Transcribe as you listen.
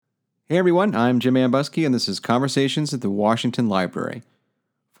Hey everyone, I'm Jim Ambuske, and this is Conversations at the Washington Library.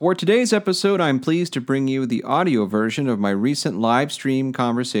 For today's episode, I'm pleased to bring you the audio version of my recent live stream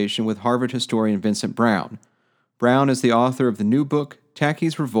conversation with Harvard historian Vincent Brown. Brown is the author of the new book,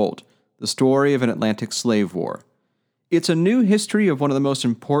 Tacky's Revolt, The Story of an Atlantic Slave War. It's a new history of one of the most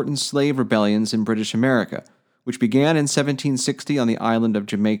important slave rebellions in British America, which began in 1760 on the island of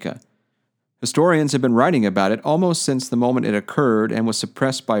Jamaica. Historians have been writing about it almost since the moment it occurred and was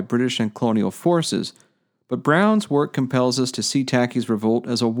suppressed by British and colonial forces, but Brown's work compels us to see Tacky's Revolt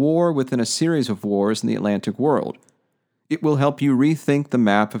as a war within a series of wars in the Atlantic world. It will help you rethink the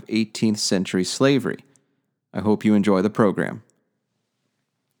map of 18th century slavery. I hope you enjoy the program.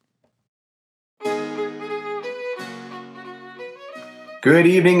 Good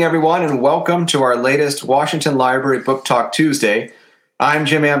evening, everyone, and welcome to our latest Washington Library Book Talk Tuesday. I'm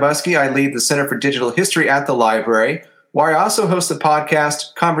Jim Ambuske. I lead the Center for Digital History at the library, where I also host the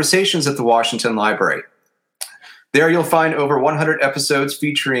podcast Conversations at the Washington Library. There you'll find over 100 episodes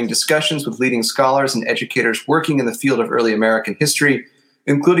featuring discussions with leading scholars and educators working in the field of early American history,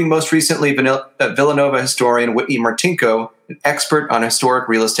 including most recently Villanova historian Whitney Martinko, an expert on historic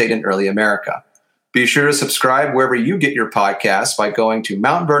real estate in early America. Be sure to subscribe wherever you get your podcasts by going to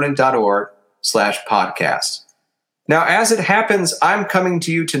mountvernon.org/podcast. Now, as it happens, I'm coming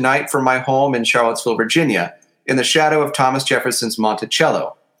to you tonight from my home in Charlottesville, Virginia, in the shadow of Thomas Jefferson's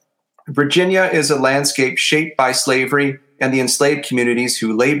Monticello. Virginia is a landscape shaped by slavery and the enslaved communities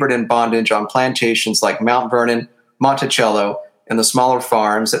who labored in bondage on plantations like Mount Vernon, Monticello, and the smaller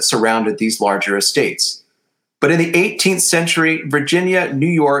farms that surrounded these larger estates. But in the 18th century, Virginia, New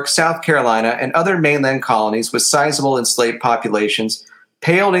York, South Carolina, and other mainland colonies with sizable enslaved populations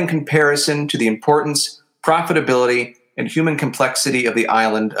paled in comparison to the importance, profitability, and human complexity of the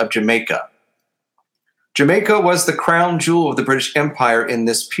island of Jamaica. Jamaica was the crown jewel of the British Empire in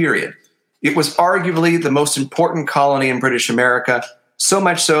this period. It was arguably the most important colony in British America, so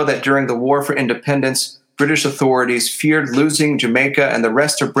much so that during the War for Independence, British authorities feared losing Jamaica and the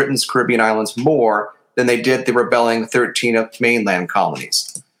rest of Britain's Caribbean islands more than they did the rebelling 13 mainland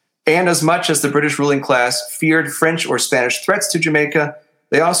colonies. And as much as the British ruling class feared French or Spanish threats to Jamaica,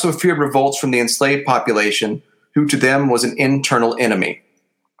 they also feared revolts from the enslaved population, who to them was an internal enemy.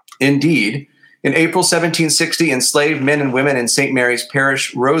 Indeed, in April 1760, enslaved men and women in St. Mary's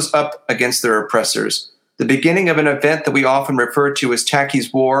Parish rose up against their oppressors, the beginning of an event that we often refer to as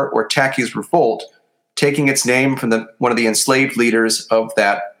Tacky's War or Tacky's Revolt, taking its name from one of the enslaved leaders of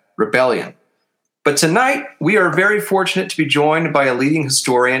that rebellion. But tonight, we are very fortunate to be joined by a leading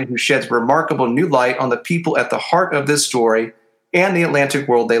historian who sheds remarkable new light on the people at the heart of this story and the Atlantic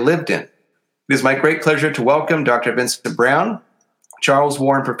world they lived in. It is my great pleasure to welcome Dr. Vincent Brown, Charles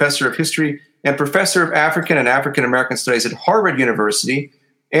Warren Professor of History and Professor of African and African American Studies at Harvard University,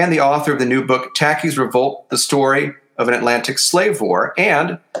 and the author of the new book, Tacky's Revolt, The Story of an Atlantic Slave War.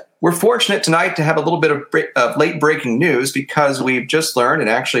 And we're fortunate tonight to have a little bit of late-breaking news because we've just learned, and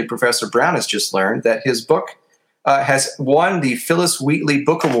actually Professor Brown has just learned, that his book has won the Phyllis Wheatley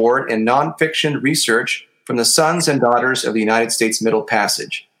Book Award in Nonfiction Research from the Sons and Daughters of the United States Middle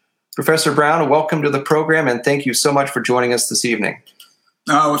Passage. Professor Brown, welcome to the program, and thank you so much for joining us this evening.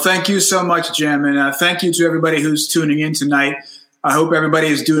 Well, thank you so much, Jim, and thank you to everybody who's tuning in tonight. I hope everybody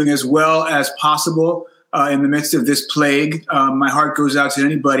is doing as well as possible in the midst of this plague. My heart goes out to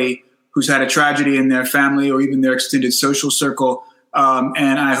anybody who's had a tragedy in their family or even their extended social circle,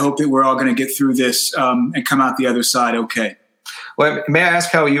 and I hope that we're all going to get through this and come out the other side okay. Well, may I ask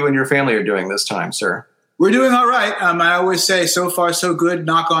how you and your family are doing this time, sir? We're doing all right. I always say, so far, so good,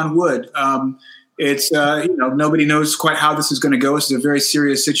 knock on wood. It's, nobody knows quite how this is going to go. This is a very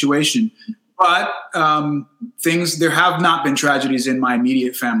serious situation. But there have not been tragedies in my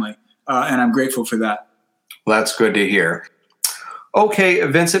immediate family, and I'm grateful for that. Well, that's good to hear. Okay,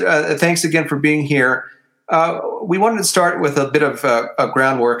 Vincent, thanks again for being here. We wanted to start with a bit of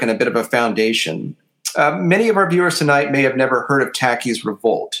groundwork and a bit of a foundation. Many of our viewers tonight may have never heard of Tacky's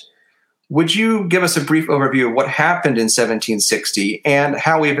Revolt. Would you give us a brief overview of what happened in 1760 and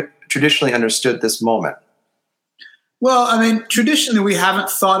how we've traditionally understood this moment? Well, traditionally, we haven't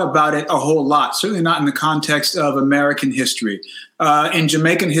thought about it a whole lot, certainly not in the context of American history. In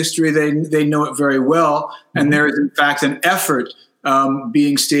Jamaican history, they know it very well, and there is, in fact, an effort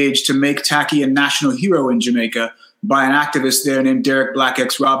being staged to make Tacky a national hero in Jamaica by an activist there named Derek Black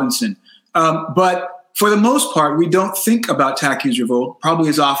X. Robinson. But for the most part, we don't think about Tacky's Revolt probably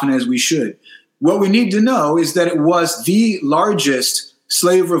as often as we should. What we need to know is that it was the largest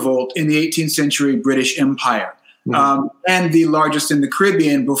slave revolt in the 18th century British Empire, and the largest in the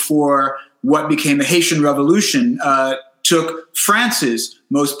Caribbean before what became the Haitian Revolution took France's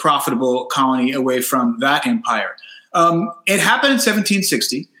most profitable colony away from that empire. It happened in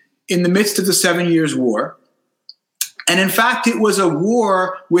 1760 in the midst of the 7 Years' War. And in fact, it was a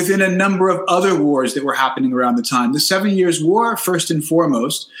war within a number of other wars that were happening around the time. The 7 Years' War, first and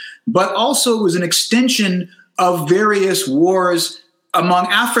foremost, but also it was an extension of various wars among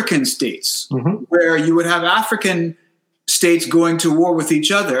African states, where you would have African states going to war with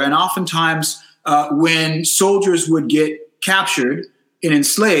each other. And oftentimes, when soldiers would get captured and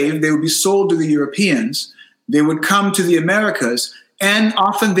enslaved, they would be sold to the Europeans. They would come to the Americas, and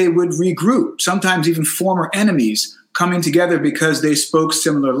often they would regroup, sometimes even former enemies coming together because they spoke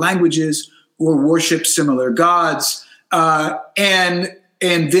similar languages or worshiped similar gods.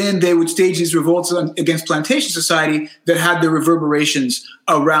 And then they would stage these revolts against plantation society that had their reverberations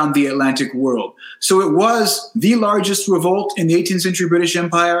around the Atlantic world. So it was the largest revolt in the 18th century British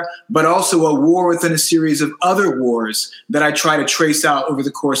Empire, but also a war within a series of other wars that I try to trace out over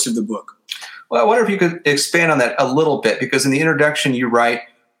the course of the book. Well, I wonder if you could expand on that a little bit, because in the introduction you write,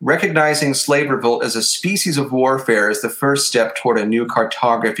 recognizing slave revolt as a species of warfare is the first step toward a new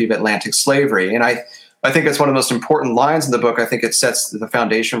cartography of Atlantic slavery. And I think it's one of the most important lines in the book. I think it sets the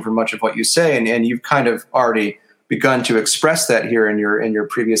foundation for much of what you say, and you've kind of already begun to express that here in your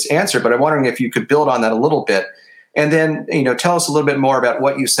previous answer. But I'm wondering if you could build on that a little bit, and then tell us a little bit more about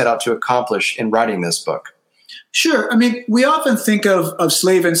what you set out to accomplish in writing this book. Sure. I mean, we often think of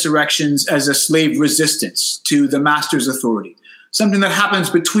slave insurrections as a slave resistance to the master's authority, something that happens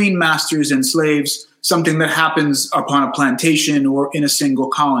between masters and slaves, something that happens upon a plantation or in a single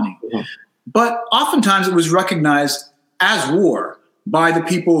colony. Mm-hmm. But oftentimes it was recognized as war by the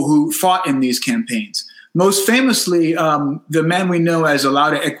people who fought in these campaigns. Most famously, the man we know as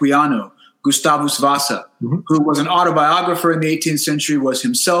Olaudah Equiano, Gustavus Vasa, who was an autobiographer in the 18th century, was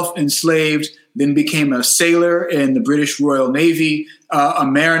himself enslaved, then became a sailor in the British Royal Navy, a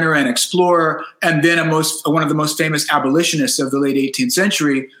mariner and explorer, and then one of the most famous abolitionists of the late 18th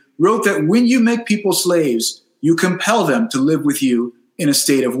century, wrote that when you make people slaves, you compel them to live with you in a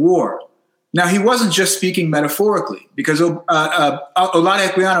state of war. Now, he wasn't just speaking metaphorically, because Olaudah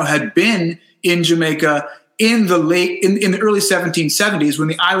Equiano had been in Jamaica in the early 1770s, when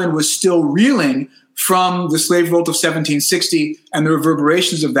the island was still reeling from the slave revolt of 1760 and the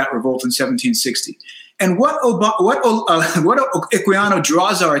reverberations of that revolt in 1760. And what Equiano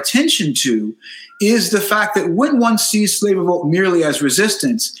draws our attention to is the fact that when one sees slave revolt merely as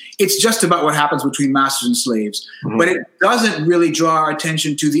resistance, it's just about what happens between masters and slaves. Mm-hmm. But it doesn't really draw our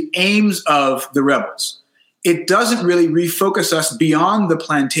attention to the aims of the rebels. It doesn't really refocus us beyond the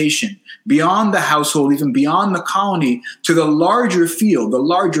plantation, beyond the household, even beyond the colony, to the larger field, the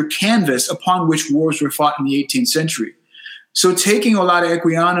larger canvas upon which wars were fought in the 18th century. So taking Olaudah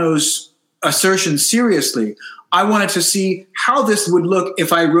Equiano's assertion seriously, I wanted to see how this would look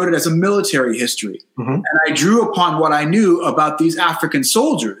if I wrote it as a military history. Mm-hmm. And I drew upon what I knew about these African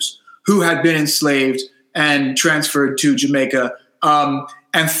soldiers who had been enslaved and transferred to Jamaica,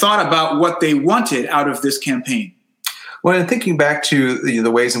 and thought about what they wanted out of this campaign. Well, in thinking back to the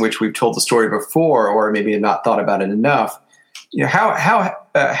ways in which we've told the story before, or maybe not thought about it enough, how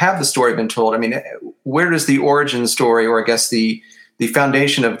have the story been told? I mean, where does the origin story, or I guess the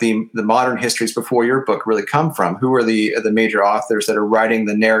foundation of the modern histories before your book really come from? Who are the major authors that are writing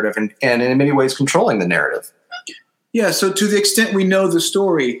the narrative and in many ways controlling the narrative? Yeah, so to the extent we know the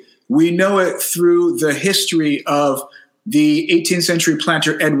story, we know it through the history of the 18th century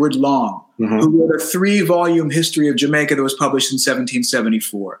planter Edward Long, who wrote a 3-volume history of Jamaica that was published in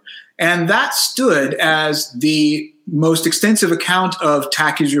 1774. And that stood as the most extensive account of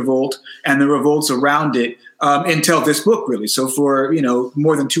Tacky's Revolt and the revolts around it until this book, really. So for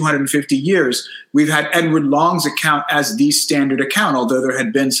more than 250 years, we've had Edward Long's account as the standard account, although there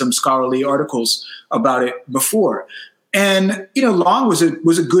had been some scholarly articles about it before. And Long was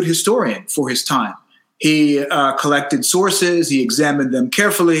a good historian for his time. He collected sources. He examined them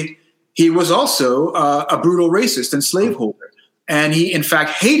carefully. He was also a brutal racist and slaveholder. And he, in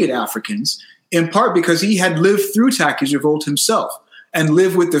fact, hated Africans, in part because he had lived through Tacky's Revolt himself and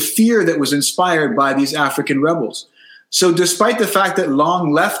lived with the fear that was inspired by these African rebels. So despite the fact that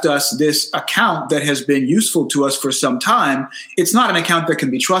Long left us this account that has been useful to us for some time, it's not an account that can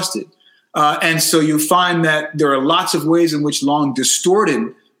be trusted. And so you find that there are lots of ways in which Long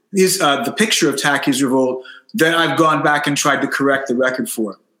distorted the picture of Tacky's Revolt that I've gone back and tried to correct the record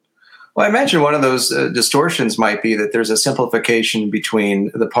for. Well, I imagine one of those distortions might be that there's a simplification between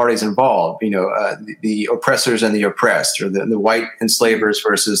the parties involved, the oppressors and the oppressed, or the white enslavers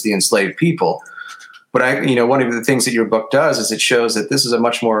versus the enslaved people. But one of the things that your book does is it shows that this is a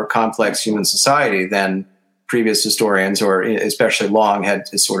much more complex human society than previous historians, or especially Long, had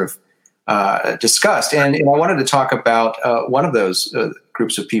sort of discussed. And I wanted to talk about one of those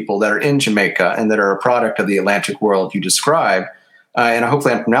groups of people that are in Jamaica and that are a product of the Atlantic world you described. And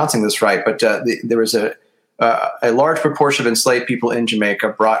hopefully I'm pronouncing this right, but there was a large proportion of enslaved people in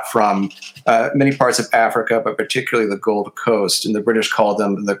Jamaica brought from many parts of Africa, but particularly the Gold Coast, and the British called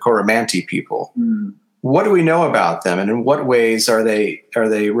them the Coromantee people. Mm. What do we know about them, and in what ways are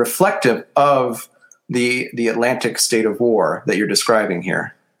they reflective of the Atlantic state of war that you're describing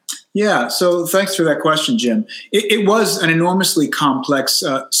here? Yeah, so thanks for that question, Jim. It was an enormously complex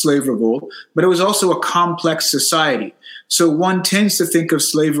slave revolt, but it was also a complex society. So one tends to think of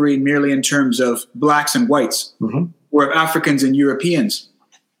slavery merely in terms of blacks and whites, mm-hmm. or of Africans and Europeans.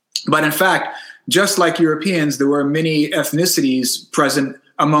 But in fact, just like Europeans, there were many ethnicities present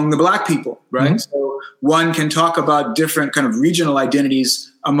among the black people, right? Mm-hmm. So one can talk about different kind of regional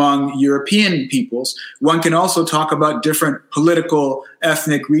identities among European peoples. One can also talk about different political,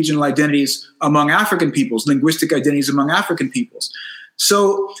 ethnic, regional identities among African peoples, linguistic identities among African peoples.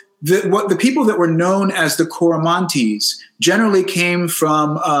 So the people that were known as the Coromantes generally came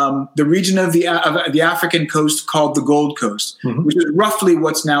from the region of the African coast called the Gold Coast, mm-hmm. which is roughly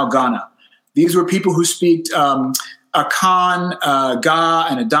what's now Ghana. These were people who speak Akan, Ga,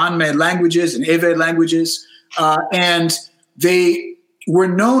 and Adanme languages and Ewe languages, and they were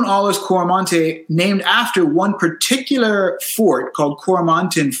known all as Coromantee, named after one particular fort called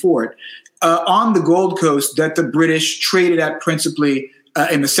Coromantin Fort on the Gold Coast that the British traded at principally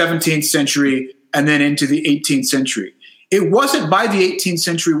in the 17th century and then into the 18th century. It wasn't by the 18th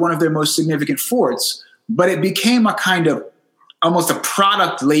century one of their most significant forts, but it became a kind of almost a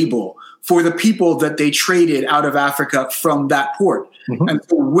product label for the people that they traded out of Africa from that port. Mm-hmm. And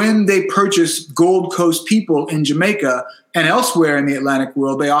so when they purchased Gold Coast people in Jamaica and elsewhere in the Atlantic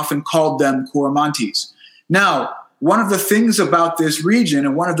world, they often called them Coromantes. Now, one of the things about this region,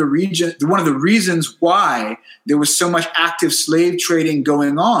 and one of the reasons why there was so much active slave trading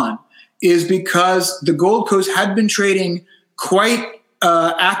going on, is because the Gold Coast had been trading quite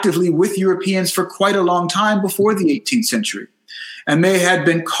actively with Europeans for quite a long time before the 18th century. And they had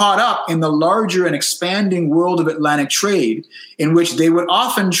been caught up in the larger and expanding world of Atlantic trade, in which they would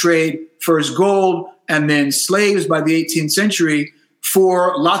often trade first gold and then slaves by the 18th century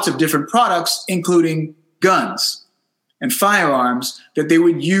for lots of different products, including guns and firearms that they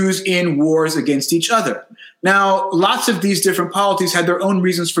would use in wars against each other. Now, lots of these different polities had their own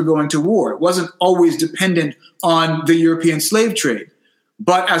reasons for going to war. It wasn't always dependent on the European slave trade.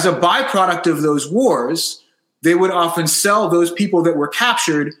 But as a byproduct of those wars, they would often sell those people that were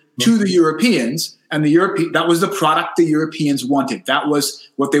captured to the Europeans, and that was the product the Europeans wanted. That was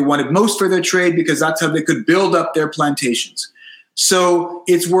what they wanted most for their trade, because that's how they could build up their plantations. So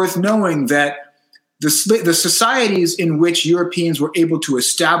it's worth knowing that the societies in which Europeans were able to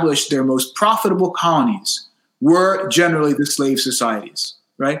establish their most profitable colonies were generally the slave societies.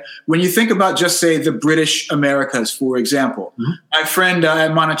 Right? When you think about, just say, the British Americas, for example, mm-hmm. my friend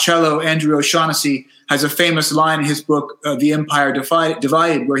at Monticello, Andrew O'Shaughnessy, has a famous line in his book, The Empire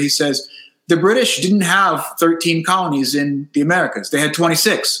Divided, where he says, the British didn't have 13 colonies in the Americas. They had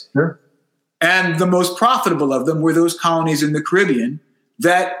 26. Sure. And the most profitable of them were those colonies in the Caribbean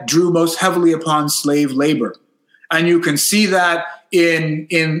that drew most heavily upon slave labor. And you can see that in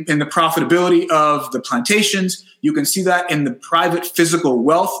the profitability of the plantations. You can see that in the private physical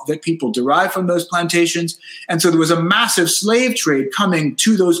wealth that people derive from those plantations. And so there was a massive slave trade coming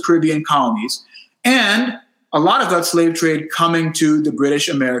to those Caribbean colonies. And a lot of that slave trade coming to the British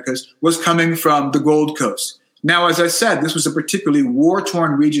Americas was coming from the Gold Coast. Now, as I said, this was a particularly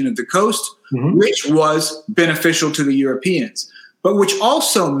war-torn region of the coast, mm-hmm. which was beneficial to the Europeans, but which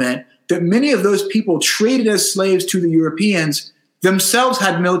also meant that many of those people traded as slaves to the Europeans themselves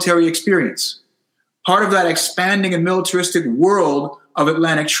had military experience. Part of that expanding and militaristic world of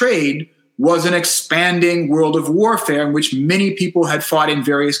Atlantic trade was an expanding world of warfare in which many people had fought in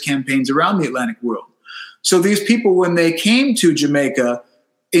various campaigns around the Atlantic world. So these people, when they came to Jamaica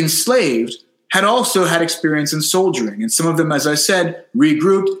enslaved, had also had experience in soldiering. And some of them, as I said,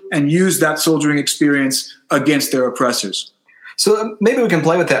 regrouped and used that soldiering experience against their oppressors. So maybe we can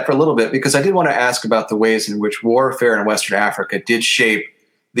play with that for a little bit, because I did want to ask about the ways in which warfare in Western Africa did shape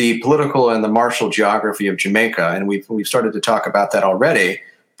the political and the martial geography of Jamaica. And we've started to talk about that already.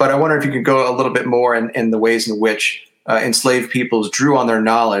 But I wonder if you could go a little bit more in the ways in which enslaved peoples drew on their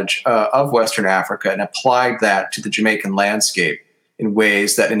knowledge of Western Africa and applied that to the Jamaican landscape in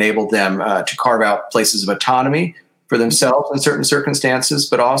ways that enabled them to carve out places of autonomy for themselves in certain circumstances,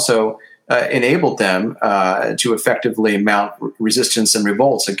 but also enabled them to effectively mount resistance and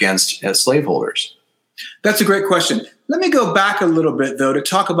revolts against slaveholders. That's a great question. Let me go back a little bit, though, to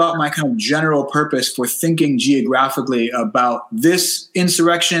talk about my kind of general purpose for thinking geographically about this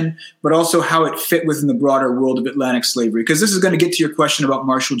insurrection, but also how it fit within the broader world of Atlantic slavery, because this is going to get to your question about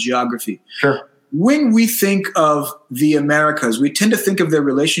martial geography. Sure. When we think of the Americas, we tend to think of their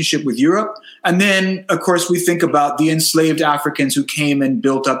relationship with Europe. And then, of course, we think about the enslaved Africans who came and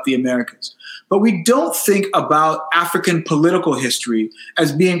built up the Americas. But we don't think about African political history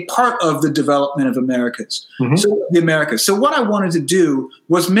as being part of the development of Americas. So what I wanted to do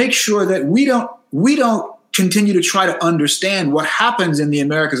was make sure that we don't continue to try to understand what happens in the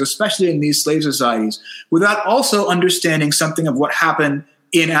Americas, especially in these slave societies, without also understanding something of what happened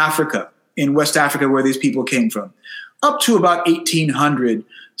in Africa, in West Africa, where these people came from. Up to about 1800,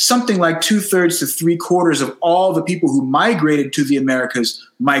 something like 2/3 to 3/4 of all the people who migrated to the Americas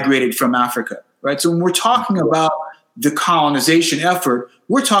migrated from Africa, right? So when we're talking about the colonization effort,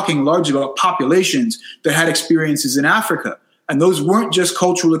 we're talking largely about populations that had experiences in Africa. And those weren't just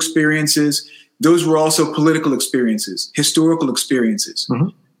cultural experiences. Those were also political experiences, historical experiences.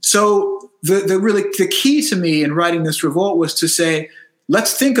 So the key to me in writing this revolt was to say,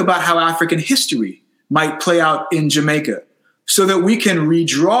 let's think about how African history might play out in Jamaica so that we can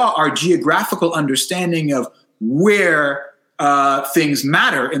redraw our geographical understanding of where things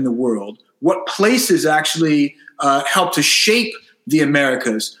matter in the world, what places actually help to shape the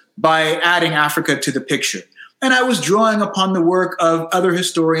Americas by adding Africa to the picture. And I was drawing upon the work of other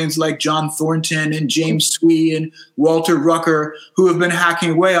historians like John Thornton and James Swee and Walter Rucker, who have been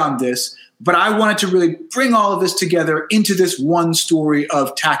hacking away on this. But I wanted to really bring all of this together into this one story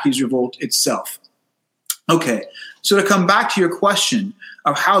of Tacky's Revolt itself. Okay, so to come back to your question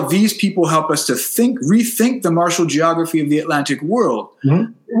of how these people help us to rethink the martial geography of the Atlantic world, we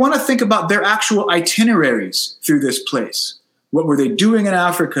want to think about their actual itineraries through this place. What were they doing in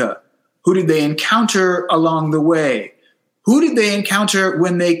Africa? Who did they encounter along the way? Who did they encounter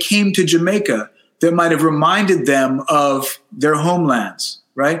when they came to Jamaica that might have reminded them of their homelands?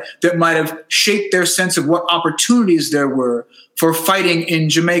 Right? That might have shaped their sense of what opportunities there were for fighting in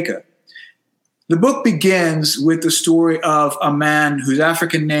Jamaica. The book begins with the story of a man whose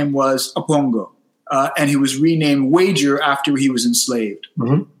African name was Apongo, and he was renamed Wager after he was enslaved.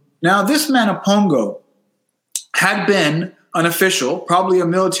 Now, this man Apongo had been an official, probably a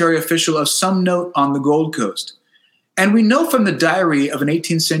military official of some note on the Gold Coast. And we know from the diary of an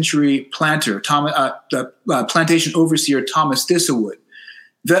 18th century planter, plantation overseer Thomas Thistlewood,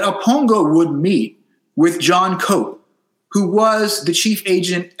 that Apongo would meet with John Cope, who was the chief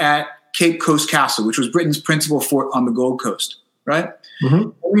agent at Cape Coast Castle, which was Britain's principal fort on the Gold Coast, right?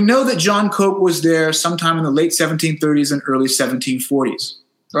 We know that John Cope was there sometime in the late 1730s and early 1740s,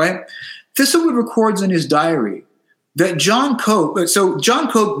 right? Thistlewood records in his diary that John Cope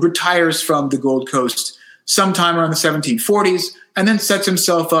retires from the Gold Coast sometime around the 1740s and then sets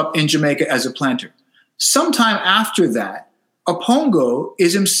himself up in Jamaica as a planter. Sometime after that, Apongo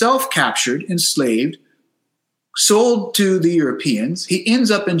is himself captured, enslaved, sold to the Europeans. He ends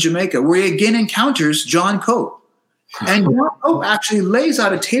up in Jamaica, where he again encounters John Cope. And John Cope actually lays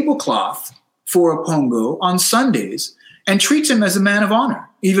out a tablecloth for Apongo on Sundays and treats him as a man of honor,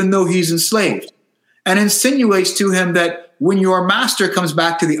 even though he's enslaved, and insinuates to him that when your master comes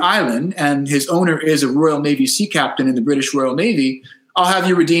back to the island and his owner is a Royal Navy sea captain in the British Royal Navy, I'll have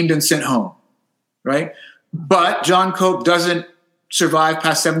you redeemed and sent home, right? But John Cope doesn't survive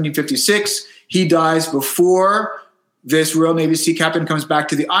past 1756. He dies before this Royal Navy sea captain comes back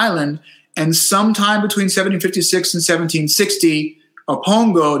to the island. And sometime between 1756 and 1760,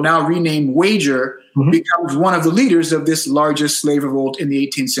 Apongo, now renamed Wager, becomes one of the leaders of this largest slave revolt in the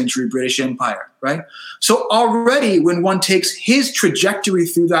 18th century British Empire, right? So already when one takes his trajectory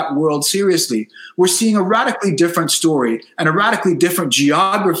through that world seriously, we're seeing a radically different story and a radically different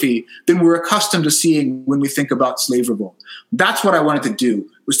geography than we're accustomed to seeing when we think about slave revolt. That's what I wanted to do,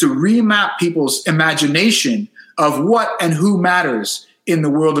 was to remap people's imagination of what and who matters in the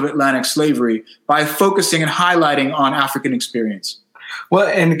world of Atlantic slavery by focusing and highlighting on African experience. Well,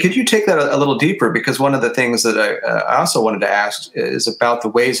 and could you take that a little deeper? Because one of the things that I also wanted to ask is about the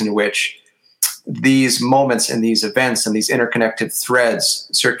ways in which these moments and these events and these interconnected threads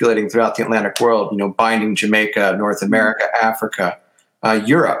circulating throughout the Atlantic world, binding Jamaica, North America, Africa,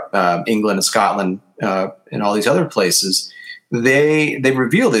 Europe, England and Scotland, and all these other places, they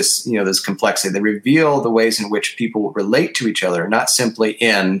reveal this, this complexity. They reveal the ways in which people relate to each other, not simply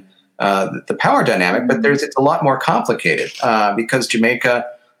in the power dynamic, but it's a lot more complicated because Jamaica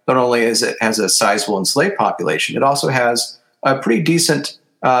not only has a sizable enslaved population, it also has a pretty decent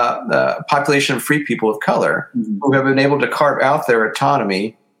population of free people of color who have been able to carve out their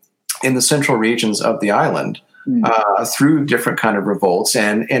autonomy in the central regions of the island through different kind of revolts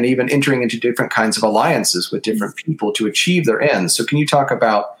and even entering into different kinds of alliances with different people to achieve their ends. So can you talk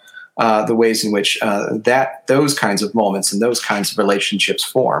about the ways in which those kinds of moments and those kinds of relationships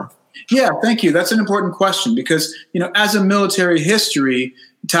form? Yeah, thank you. That's an important question because, as a military history,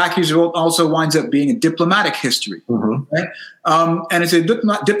 Tacky's revolt also winds up being a diplomatic history, right? And it's a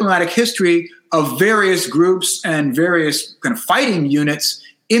diplomatic history of various groups and various kind of fighting units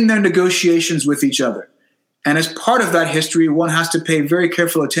in their negotiations with each other. And as part of that history, one has to pay very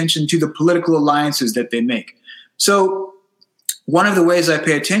careful attention to the political alliances that they make. So one of the ways I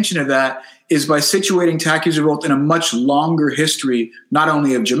pay attention to that is by situating Tacky's revolt in a much longer history, not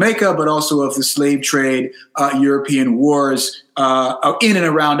only of Jamaica, but also of the slave trade, European wars in and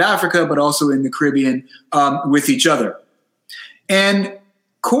around Africa, but also in the Caribbean with each other. And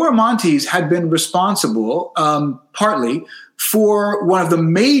Corrimontes had been responsible, partly, for one of the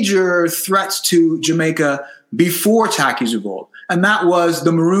major threats to Jamaica before Tacky's revolt, and that was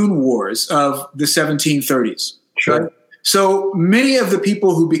the Maroon Wars of the 1730s. Sure. Right? So many of the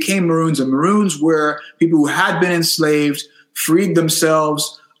people who became Maroons, and Maroons were people who had been enslaved, freed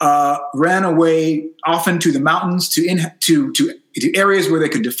themselves, ran away often to the mountains, to areas where they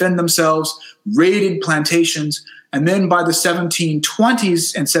could defend themselves, raided plantations. And then by the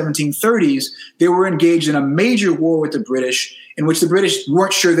 1720s and 1730s, they were engaged in a major war with the British, in which the British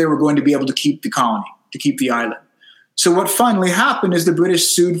weren't sure they were going to be able to keep the colony, to keep the island. So what finally happened is the British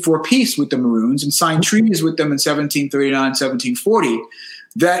sued for peace with the Maroons and signed treaties with them in 1739 and 1740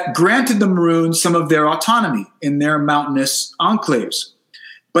 that granted the Maroons some of their autonomy in their mountainous enclaves.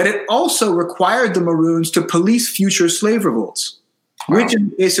 But it also required the Maroons to police future slave revolts, which in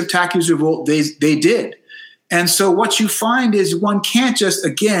the case of Tacky's revolt, they did. And so what you find is one can't just,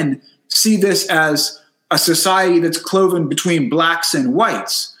 again, see this as a society that's cloven between blacks and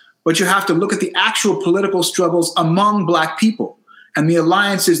whites, but you have to look at the actual political struggles among black people and the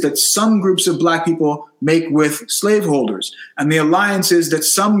alliances that some groups of black people make with slaveholders and the alliances that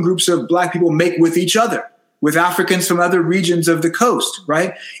some groups of black people make with each other, with Africans from other regions of the coast,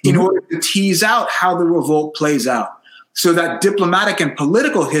 right? In order to tease out how the revolt plays out. So that diplomatic and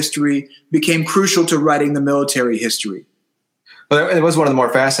political history became crucial to writing the military history. Well, it was one of the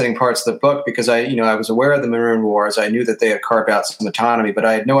more fascinating parts of the book because I was aware of the Maroon Wars. I knew that they had carved out some autonomy, but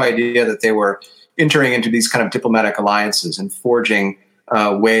I had no idea that they were entering into these kind of diplomatic alliances and forging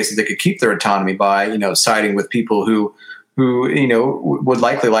ways that they could keep their autonomy by, siding with people who would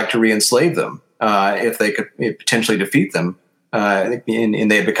likely like to re-enslave them if they could potentially defeat them,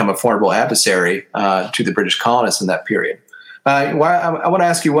 and they had become a formidable adversary to the British colonists in that period. I want to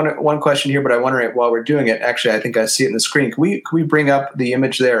ask you one question here, but I wonder while we're doing it, actually, I think I see it in the screen. Can we bring up the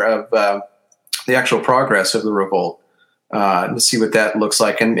image there of the actual progress of the revolt to see what that looks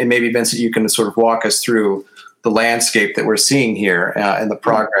like? And maybe, Vincent, you can sort of walk us through the landscape that we're seeing here and the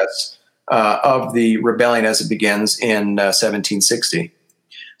progress of the rebellion as it begins in 1760.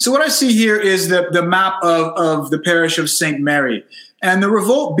 So what I see here is the map of the parish of St. Mary. And the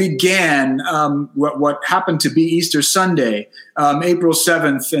revolt began what happened to be Easter Sunday, April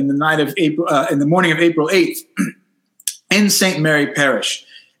 7th, in the morning of April 8th, in St. Mary Parish.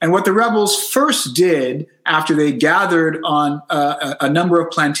 And what the rebels first did after they gathered on a number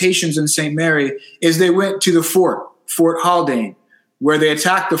of plantations in St. Mary is they went to the Fort Haldane, where they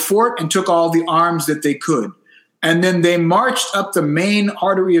attacked the fort and took all the arms that they could. And then they marched up the main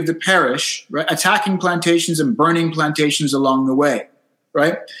artery of the parish, right, attacking plantations and burning plantations along the way,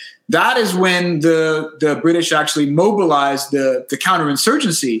 right? That is when the British actually mobilized the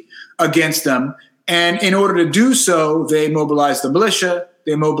counterinsurgency against them. And in order to do so, they mobilized the militia,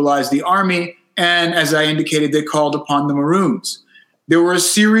 they mobilized the army, and as I indicated, they called upon the Maroons. There were a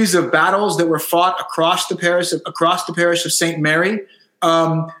series of battles that were fought across the parish of St. Mary,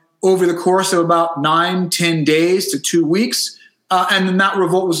 over the course of about 9-10 days to 2 weeks. And then that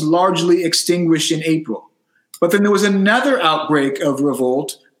revolt was largely extinguished in April. But then there was another outbreak of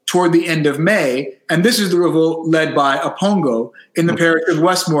revolt toward the end of May. And this is the revolt led by Apongo in the parish of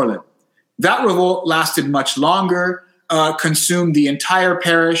Westmoreland. That revolt lasted much longer, consumed the entire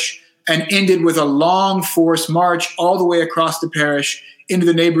parish, and ended with a long forced march all the way across the parish into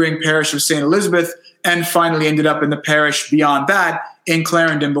the neighboring parish of St. Elizabeth, and finally ended up in the parish beyond that in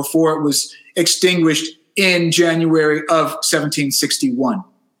Clarendon before it was extinguished in January of 1761.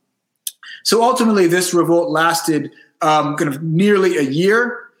 So ultimately, this revolt lasted kind of nearly a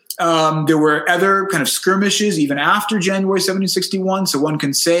year. There were other kind of skirmishes even after January 1761, so one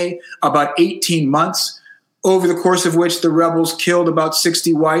can say about 18 months, over the course of which the rebels killed about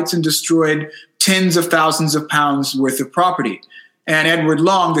 60 whites and destroyed tens of thousands of pounds worth of property. And Edward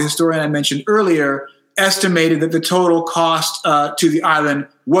Long, the historian I mentioned earlier, estimated that the total cost to the island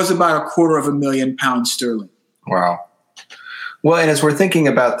was about £250,000 sterling. Wow. Well, and as we're thinking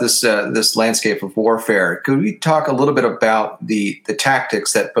about this this landscape of warfare, could we talk a little bit about the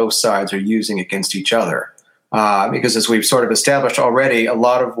tactics that both sides are using against each other? Because as we've sort of established already, a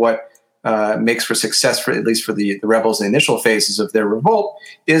lot of what makes for success, for at least for the rebels in the initial phases of their revolt,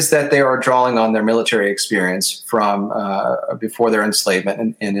 is that they are drawing on their military experience from before their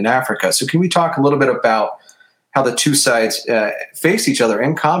enslavement in Africa. So can we talk a little bit about how the two sides face each other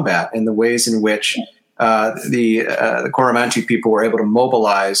in combat and the ways in which the Coromantee people were able to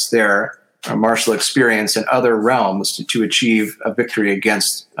mobilize their martial experience in other realms to achieve a victory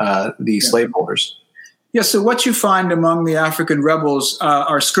against the slaveholders? Yeah, so what you find among the African rebels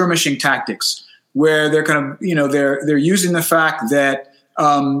are skirmishing tactics, where they're kind of, they're using the fact that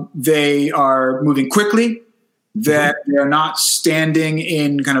they are moving quickly, that they're not standing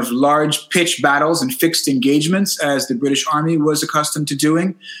in kind of large pitched battles and fixed engagements as the British Army was accustomed to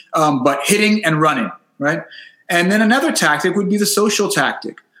doing, but hitting and running, right? And then another tactic would be the social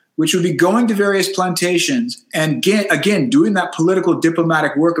tactic, which would be going to various plantations and again doing that political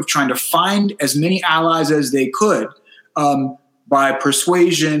diplomatic work of trying to find as many allies as they could by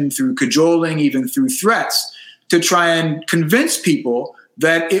persuasion, through cajoling, even through threats, to try and convince people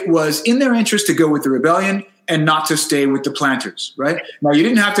that it was in their interest to go with the rebellion and not to stay with the planters, right? Now, you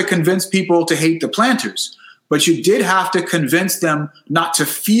didn't have to convince people to hate the planters, but you did have to convince them not to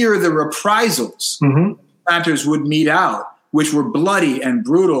fear the reprisals planters would mete out, which were bloody and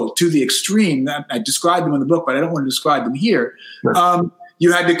brutal to the extreme. I described them in the book, but I don't want to describe them here. Sure.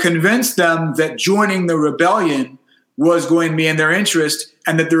 You had to convince them that joining the rebellion was going to be in their interest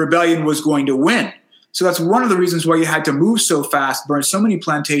and that the rebellion was going to win. So that's one of the reasons why you had to move so fast, burn so many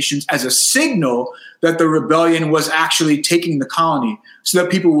plantations as a signal that the rebellion was actually taking the colony, so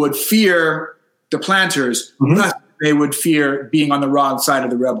that people would fear the planters, less they would fear being on the wrong side of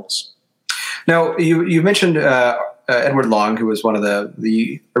the rebels. Now, you mentioned Edward Long, who was one of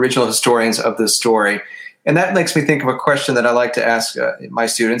the original historians of this story. And that makes me think of a question that I like to ask my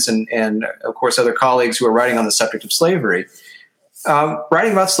students and, of course, other colleagues who are writing on the subject of slavery.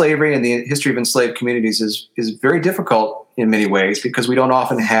 Writing about slavery and the history of enslaved communities is very difficult in many ways because we don't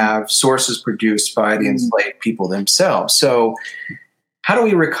often have sources produced by the enslaved people themselves. So how do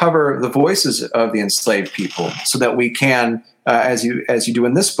we recover the voices of the enslaved people so that we can, as you do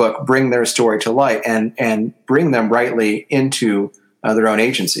in this book, bring their story to light and bring them rightly into their own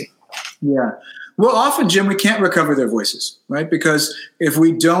agency? Yeah. Well, often, Jim, we can't recover their voices, right? Because if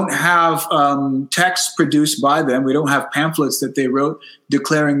we don't have texts produced by them, we don't have pamphlets that they wrote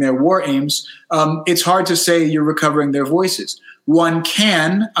declaring their war aims, it's hard to say you're recovering their voices. One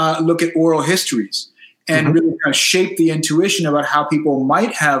can look at oral histories and really kind of shape the intuition about how people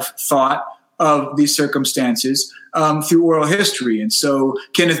might have thought of these circumstances through oral history. And so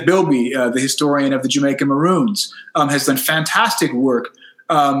Kenneth Bilby, the historian of the Jamaican Maroons, has done fantastic work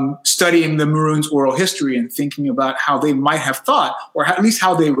studying the Maroons' oral history and thinking about how they might have thought, or at least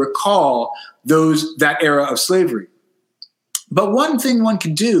how they recall that era of slavery. But one thing one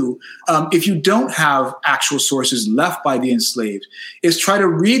can do, if you don't have actual sources left by the enslaved, is try to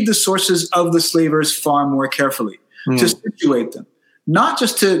read the sources of the slavers far more carefully, to situate them, not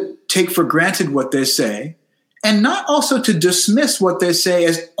just to take for granted what they say, and not also to dismiss what they say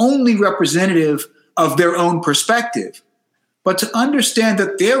as only representative of their own perspective, but to understand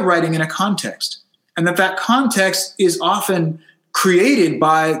that they're writing in a context, and that context is often created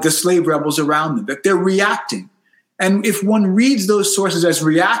by the slave rebels around them, that they're reacting. And if one reads those sources as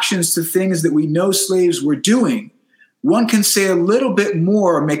reactions to things that we know slaves were doing, one can say a little bit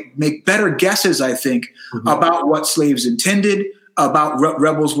more, make better guesses, I think, about what slaves intended, about what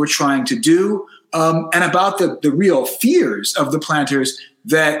rebels were trying to do, and about the real fears of the planters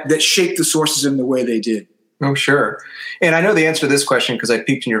that shaped the sources in the way they did. Oh, sure. And I know the answer to this question because I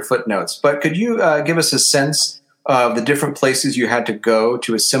peeked in your footnotes, but could you give us a sense of the different places you had to go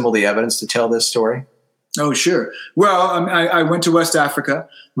to assemble the evidence to tell this story? Oh, sure. Well, I went to West Africa.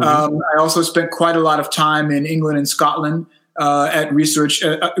 I also spent quite a lot of time in England and Scotland at research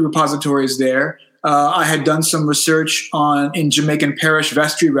repositories there. I had done some research in Jamaican parish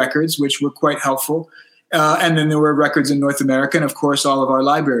vestry records, which were quite helpful. And then there were records in North America and, of course, all of our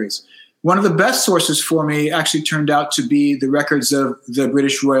libraries. One of the best sources for me actually turned out to be the records of the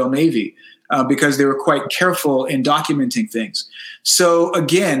British Royal Navy, because they were quite careful in documenting things. So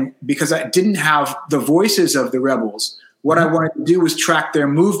again, because I didn't have the voices of the rebels, what I wanted to do was track their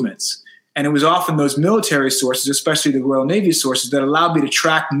movements. And it was often those military sources, especially the Royal Navy sources, that allowed me to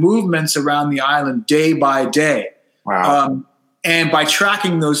track movements around the island day by day. Wow. And by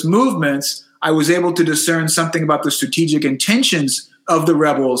tracking those movements, I was able to discern something about the strategic intentions of the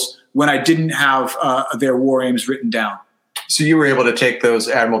rebels when I didn't have their war aims written down. So you were able to take those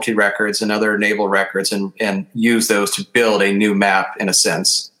Admiralty records and other naval records and use those to build a new map, in a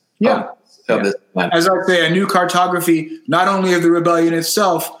sense. Of this plan. As I say, a new cartography, not only of the rebellion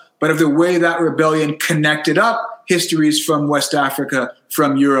itself, but of the way that rebellion connected up histories from West Africa,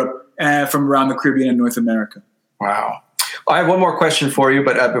 from Europe, and from around the Caribbean and North America. Wow. I have one more question for you,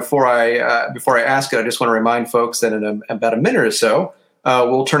 but before I ask it, I just want to remind folks that in about a minute or so,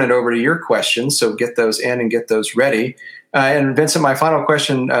 we'll turn it over to your questions. So get those in and get those ready. And Vincent, my final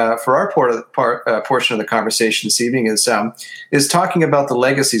question for our portion of the conversation this evening is talking about the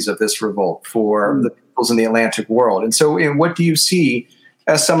legacies of this revolt for the peoples in the Atlantic world. And so, what do you see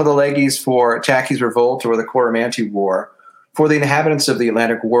as some of the legacies for Tacky's Revolt or the Coromantee War for the inhabitants of the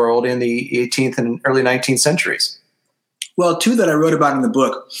Atlantic world in the 18th and early 19th centuries? Well, two that I wrote about in the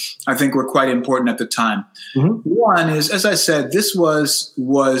book, I think were quite important at the time. Mm-hmm. One is, as I said, this was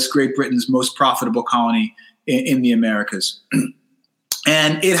Great Britain's most profitable colony in the Americas.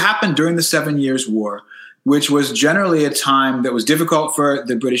 And it happened during the 7 Years' War, which was generally a time that was difficult for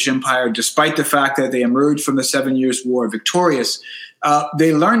the British Empire, despite the fact that they emerged from the 7 Years' War victorious.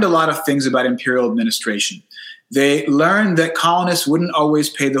 They learned a lot of things about imperial administration. They learned that colonists wouldn't always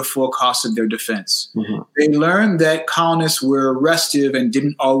pay the full cost of their defense. Mm-hmm. They learned that colonists were restive and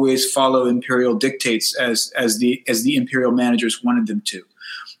didn't always follow imperial dictates as the imperial managers wanted them to.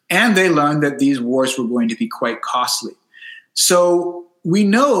 And they learned that these wars were going to be quite costly. So we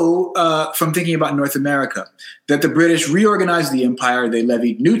know from thinking about North America that the British reorganized the empire. They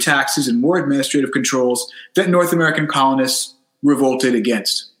levied new taxes and more administrative controls that North American colonists revolted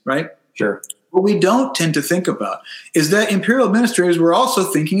against, right? Sure. What we don't tend to think about is that imperial administrators were also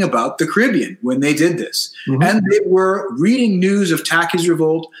thinking about the Caribbean when they did this. Mm-hmm. And they were reading news of Tacky's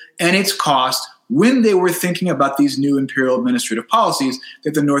Revolt and its cost when they were thinking about these new imperial administrative policies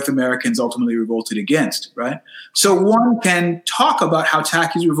that the North Americans ultimately revolted against, right? So one can talk about how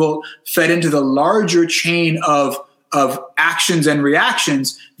Tacky's Revolt fed into the larger chain of actions and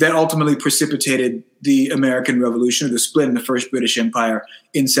reactions that ultimately precipitated the American Revolution, or the split in the First British Empire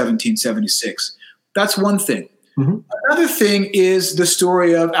in 1776. That's one thing. Mm-hmm. Another thing is the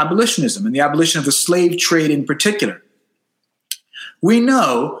story of abolitionism and the abolition of the slave trade in particular. We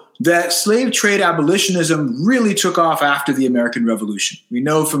know that slave trade abolitionism really took off after the American Revolution. We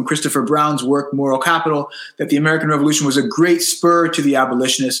know from Christopher Brown's work, Moral Capital, that the American Revolution was a great spur to the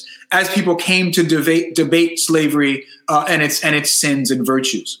abolitionists as people came to debate slavery and its sins and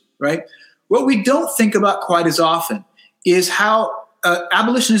virtues, right? What we don't think about quite as often is how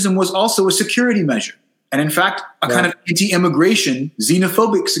abolitionism was also a security measure. And in fact, a kind of anti-immigration,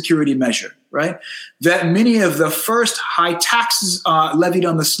 xenophobic security measure, right? That many of the first high taxes levied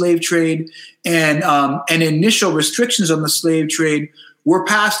on the slave trade and initial restrictions on the slave trade were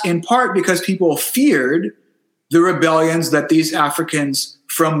passed in part because people feared the rebellions that these Africans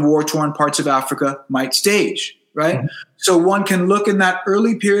from war-torn parts of Africa might stage, right? Mm-hmm. So one can look in that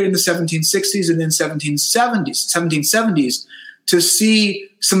early period in the 1760s and then 1770s to see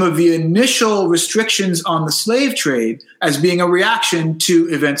some of the initial restrictions on the slave trade as being a reaction to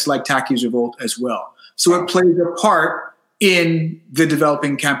events like Tacky's Revolt as well. So it plays a part in the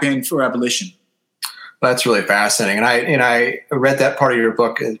developing campaign for abolition. That's really fascinating. And I read that part of your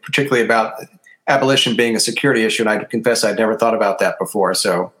book, particularly about abolition being a security issue. And I confess I'd never thought about that before.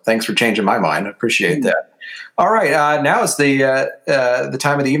 So thanks for changing my mind. I appreciate that. All right. Now is the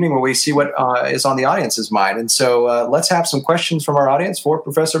time of the evening where we see what is on the audience's mind. And so let's have some questions from our audience for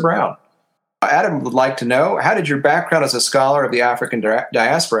Professor Brown. Adam would like to know, how did your background as a scholar of the African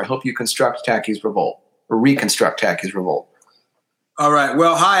diaspora help you construct Tacky's Revolt or reconstruct Tacky's Revolt? All right.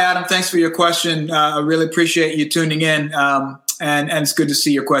 Well, hi, Adam. Thanks for your question. I really appreciate you tuning in. And it's good to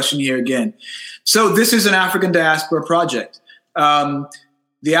see your question here again. So this is an African diaspora project.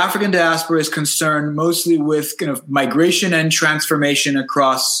 The African diaspora is concerned mostly with kind of migration and transformation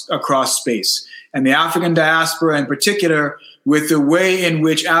across space. And the African diaspora in particular, with the way in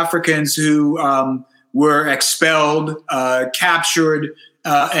which Africans who were expelled, captured,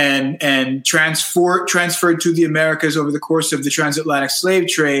 and transferred to the Americas over the course of the transatlantic slave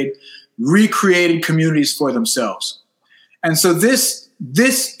trade, recreated communities for themselves. And so this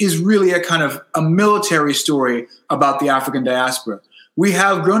is really a kind of a military story about the African diaspora. We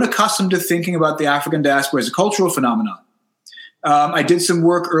have grown accustomed to thinking about the African diaspora as a cultural phenomenon. I did some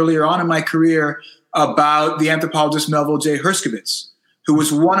work earlier on in my career about the anthropologist Melville J. Herskovits, who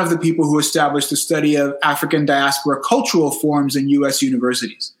was one of the people who established the study of African diaspora cultural forms in U.S.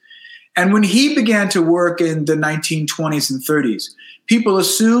 universities. And when he began to work in the 1920s and 30s, people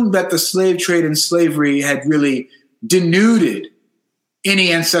assumed that the slave trade and slavery had really denuded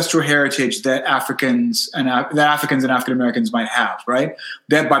any ancestral heritage that Africans and African Americans might have, right?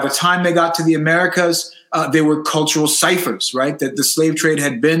 That by the time they got to the Americas, they were cultural ciphers, right? That the slave trade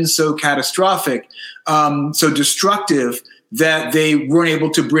had been so catastrophic, so destructive, that they weren't able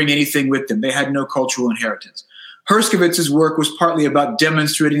to bring anything with them. They had no cultural inheritance. Herskovits's work was partly about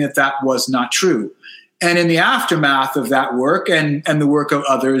demonstrating that that was not true. And in the aftermath of that work and the work of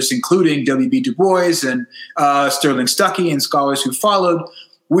others, including W.B. Du Bois and Sterling Stuckey and scholars who followed,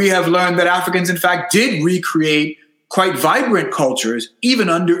 we have learned that Africans, in fact, did recreate quite vibrant cultures, even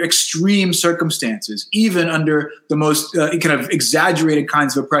under extreme circumstances, even under the most kind of exaggerated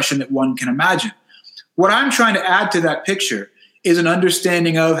kinds of oppression that one can imagine. What I'm trying to add to that picture is an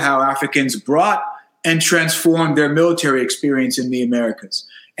understanding of how Africans brought and transformed their military experience in the Americas,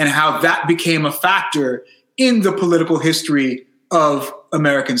 and how that became a factor in the political history of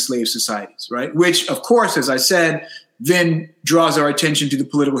American slave societies, right? Which, of course, as I said, then draws our attention to the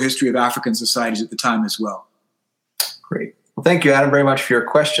political history of African societies at the time as well. Great. Well, thank you, Adam, very much for your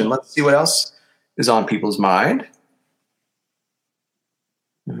question. Let's see what else is on people's mind.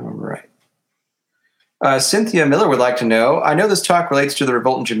 All right. Cynthia Miller would like to know, I know this talk relates to the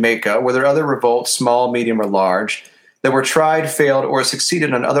revolt in Jamaica. Were there other revolts, small, medium, or large, that were tried, failed, or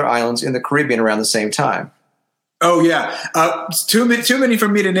succeeded on other islands in the Caribbean around the same time? Oh, yeah. Too many for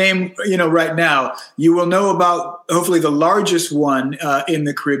me to name, right now. You will know about, hopefully, the largest one in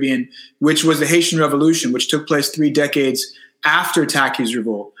the Caribbean, which was the Haitian Revolution, which took place 3 decades after Tacky's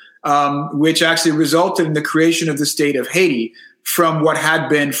revolt, which actually resulted in the creation of the state of Haiti from what had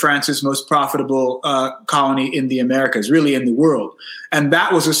been France's most profitable colony in the Americas, really in the world. And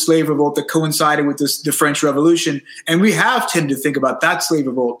that was a slave revolt that coincided with the French Revolution. And we have tended to think about that slave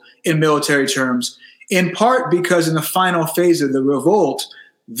revolt in military terms, in part because in the final phase of the revolt,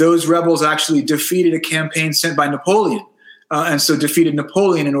 those rebels actually defeated a campaign sent by Napoleon, and so defeated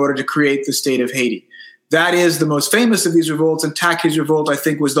Napoleon in order to create the state of Haiti. That is the most famous of these revolts, and Tacky's revolt, I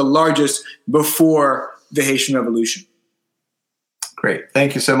think, was the largest before the Haitian Revolution. Great.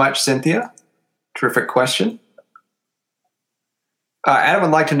 Thank you so much, Cynthia. Terrific question. Adam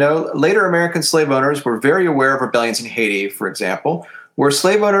would like to know, later American slave owners were very aware of rebellions in Haiti, for example. Were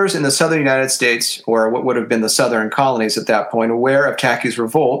slave owners in the southern United States, or what would have been the southern colonies at that point, aware of Tacky's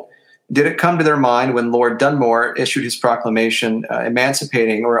revolt? Did it come to their mind when Lord Dunmore issued his proclamation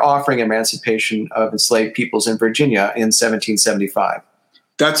emancipating or offering emancipation of enslaved peoples in Virginia in 1775?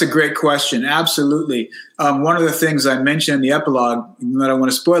 That's a great question. Absolutely. One of the things I mentioned in the epilogue, and I don't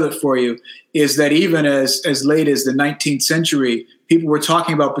want to spoil it for you, is that even as late as the 19th century, people were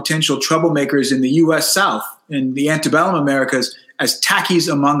talking about potential troublemakers in the U.S. South, in the antebellum Americas, as Tacky's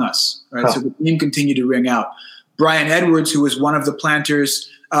among us. Right? Oh. So the name continued to ring out. Brian Edwards, who was one of the planters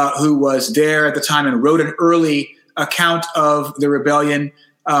who was there at the time and wrote an early account of the rebellion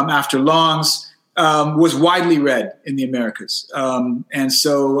after Long's, was widely read in the Americas. And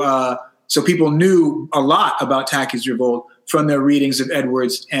so people knew a lot about Tacky's revolt from their readings of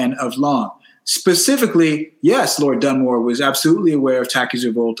Edwards and of Long. Specifically, yes, Lord Dunmore was absolutely aware of Tacky's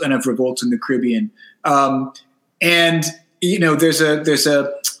revolt and of revolts in the Caribbean.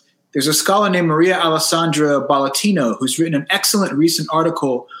 There's a scholar named Maria Alessandra Ballatino who's written an excellent recent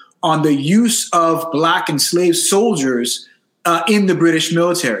article on the use of black enslaved soldiers in the British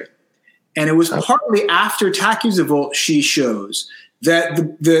military. And it was partly after Tacky's revolt, she shows, that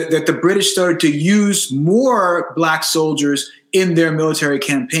the British started to use more black soldiers in their military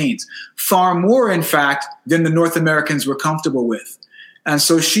campaigns, far more, in fact, than the North Americans were comfortable with. And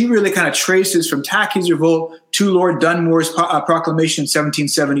so she really kind of traces from Tacky's revolt to Lord Dunmore's proclamation in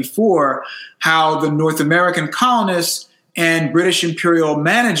 1774, how the North American colonists and British imperial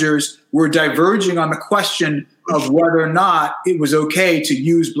managers were diverging on the question of whether or not it was okay to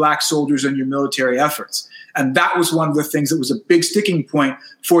use black soldiers in your military efforts. And that was one of the things that was a big sticking point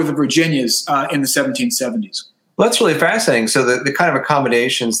for the Virginias in the 1770s. Well, that's really fascinating. So the kind of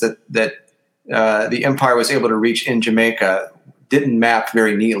accommodations that the empire was able to reach in Jamaica didn't map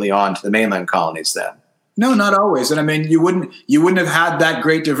very neatly onto the mainland colonies then. No, not always. And I mean, you wouldn't have had that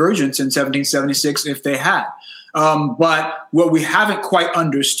great divergence in 1776 if they had. But what we haven't quite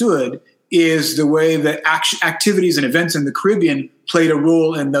understood is the way that activities and events in the Caribbean played a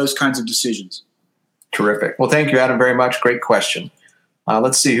role in those kinds of decisions. Terrific. Well, thank you, Adam, very much. Great question.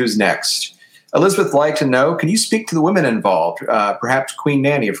 Let's see who's next. Elizabeth would like to know, can you speak to the women involved, perhaps Queen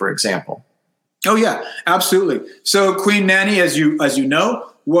Nanny, for example? Oh, yeah, absolutely. So Queen Nanny, as you know,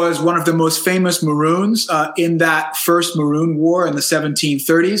 was one of the most famous Maroons in that first Maroon War in the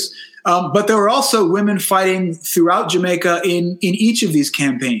 1730s. But there were also women fighting throughout Jamaica in each of these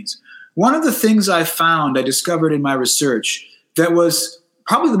campaigns. One of the things I discovered in my research that was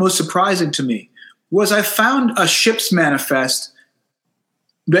probably the most surprising to me was I found a ship's manifest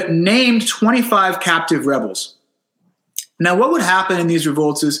that named 25 captive rebels. Now, what would happen in these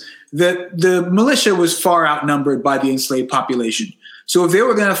revolts is that the militia was far outnumbered by the enslaved population. So if they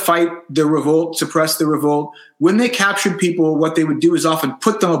were going to fight the revolt, suppress the revolt, when they captured people, what they would do is often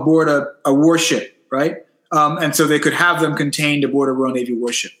put them aboard a warship, right? And so they could have them contained aboard a Royal Navy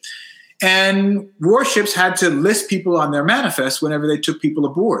warship. And warships had to list people on their manifest whenever they took people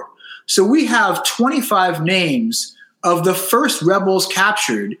aboard. So we have 25 names of the first rebels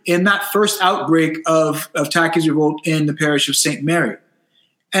captured in that first outbreak of Tacky's revolt in the parish of St. Mary.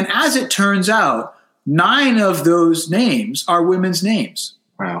 And as it turns out, 9 of those names are women's names.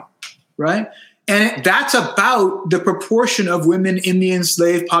 Wow. Right? And that's about the proportion of women in the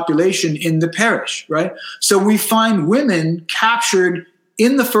enslaved population in the parish, right? So we find women captured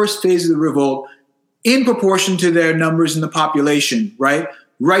in the first phase of the revolt in proportion to their numbers in the population, right?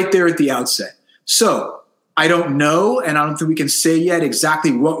 Right there at the outset. So I don't know, and I don't think we can say yet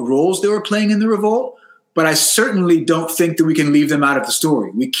exactly what roles they were playing in the revolt, but I certainly don't think that we can leave them out of the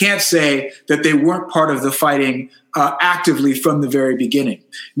story. We can't say that they weren't part of the fighting actively from the very beginning.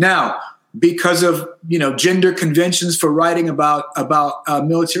 Now, because of gender conventions for writing about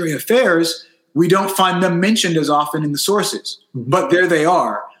military affairs, we don't find them mentioned as often in the sources, but there they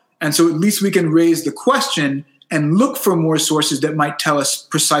are. And so at least we can raise the question and look for more sources that might tell us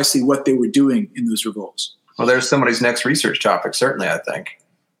precisely what they were doing in those revolts. Well, there's somebody's next research topic, certainly, I think.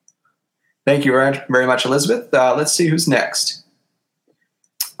 Thank you very much, Elizabeth. Let's see who's next.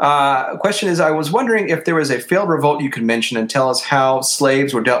 Question is, I was wondering if there was a failed revolt you could mention and tell us how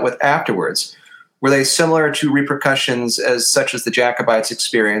slaves were dealt with afterwards. Were they similar to repercussions such as the Jacobites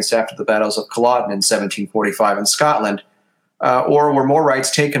experienced after the battles of Culloden in 1745 in Scotland, or were more rights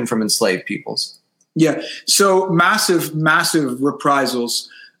taken from enslaved peoples? Yeah, so massive reprisals,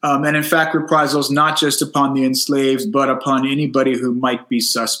 and in fact, reprisals not just upon the enslaved, but upon anybody who might be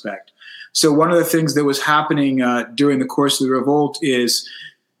suspect. So one of the things that was happening during the course of the revolt is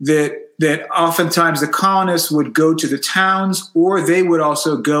that oftentimes the colonists would go to the towns, or they would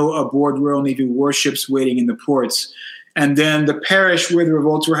also go aboard Royal Navy warships waiting in the ports. And then the parish where the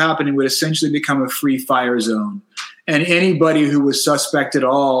revolts were happening would essentially become a free fire zone. And anybody who was suspect at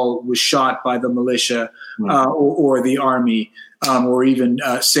all was shot by the militia or the army, or even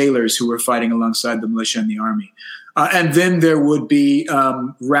sailors who were fighting alongside the militia and the army. And then there would be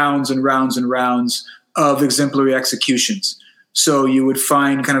rounds and rounds and rounds of exemplary executions. So you would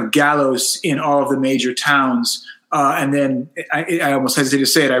find kind of gallows in all of the major towns. And then I almost hesitate to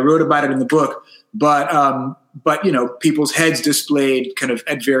say it. I wrote about it in the book, but people's heads displayed kind of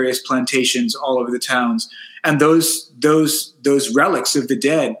at various plantations all over the towns. And those relics of the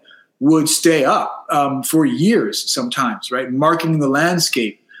dead would stay up for years sometimes, right? Marking the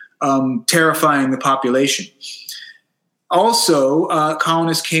landscape, terrifying the population. Also,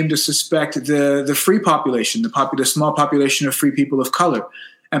 colonists came to suspect the free population, the small population of free people of color,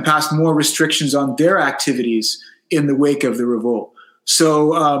 and passed more restrictions on their activities in the wake of the revolt.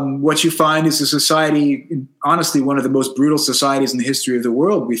 So what you find is a society, honestly, one of the most brutal societies in the history of the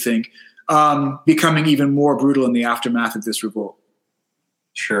world, we think, becoming even more brutal in the aftermath of this revolt.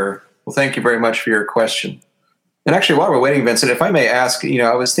 Sure. Well, thank you very much for your question. And actually, while we're waiting, Vincent, if I may ask,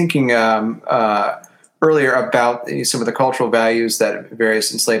 I was thinking earlier about some of the cultural values that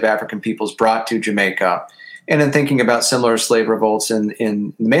various enslaved African peoples brought to Jamaica. And then thinking about similar slave revolts in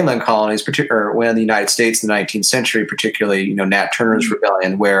the mainland colonies, particularly in the United States in the 19th century, particularly, Nat Turner's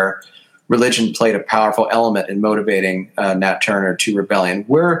rebellion, where religion played a powerful element in motivating Nat Turner to rebellion.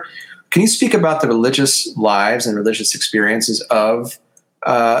 Can you speak about the religious lives and religious experiences of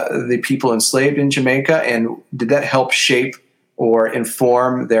the people enslaved in Jamaica? And did that help shape or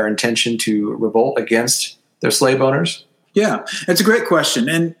inform their intention to revolt against their slave owners? Yeah, that's a great question.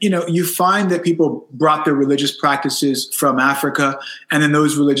 And, you find that people brought their religious practices from Africa, and then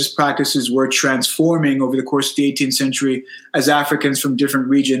those religious practices were transforming over the course of the 18th century as Africans from different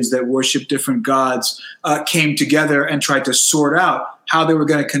regions that worship different gods came together and tried to sort out how they were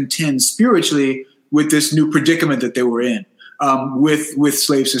going to contend spiritually with this new predicament that they were in with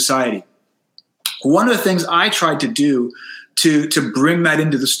slave society. One of the things I tried to do to bring that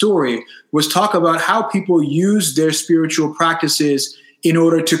into the story was talk about how people use their spiritual practices in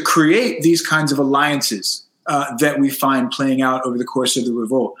order to create these kinds of alliances that we find playing out over the course of the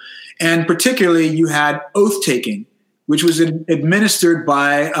revolt. And particularly, you had oath-taking, which was administered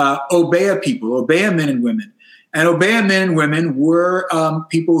by Obeah people, Obeah men and women. And Obeah men and women were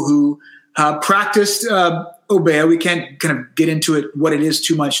people who practiced Obeah. We can't kind of get into it, what it is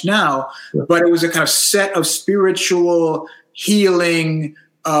too much now, but it was a kind of set of spiritual, healing,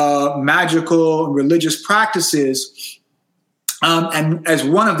 magical, religious practices. And as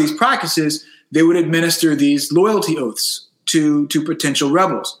one of these practices, they would administer these loyalty oaths to potential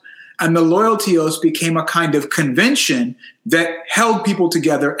rebels. And the loyalty oaths became a kind of convention that held people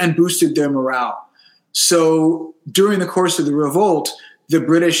together and boosted their morale. So during the course of the revolt, the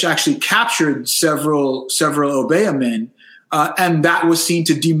British actually captured several Obeah men, and that was seen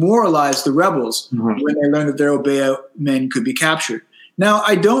to demoralize the rebels when they learned that their Obeah men could be captured. Now,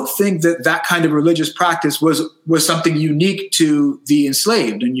 I don't think that kind of religious practice was something unique to the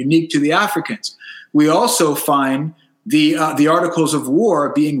enslaved and unique to the Africans. We also find the Articles of War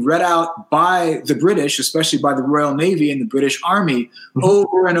being read out by the British, especially by the Royal Navy and the British Army,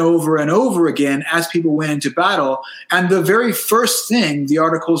 over and over and over again as people went into battle. And the very first thing the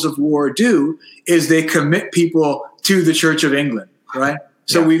Articles of War do is they commit people to the Church of England, right?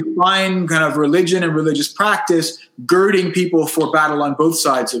 So we find kind of religion and religious practice girding people for battle on both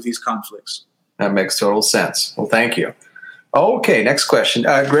sides of these conflicts. That makes total sense. Well, thank you. Okay, next question.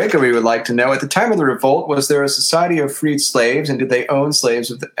 Gregory would like to know, at the time of the revolt, was there a society of freed slaves, and did they own slaves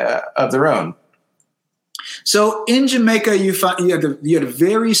of their own? So in Jamaica, you had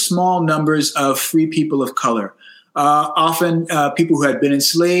very small numbers of free people of color, often people who had been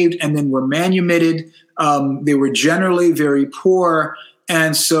enslaved and then were manumitted. They were generally very poor,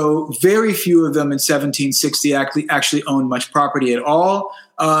 and so very few of them in 1760 actually owned much property at all,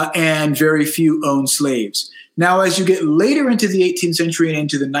 and very few owned slaves. Now, as you get later into the 18th century and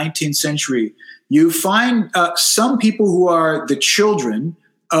into the 19th century, you find some people who are the children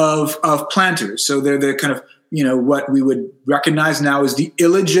of planters. So they're the kind of, what we would recognize now as the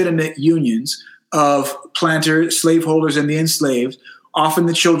illegitimate unions of planters, slaveholders, and the enslaved, often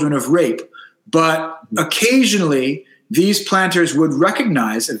the children of rape. But occasionally, these planters would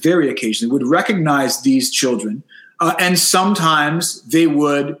recognize these children, and sometimes they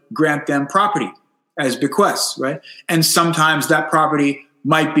would grant them property as bequests, right? And sometimes that property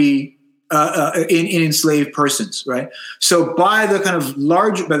might be in enslaved persons, right? So by the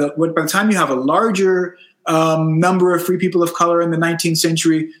time you have a larger number of free people of color in the 19th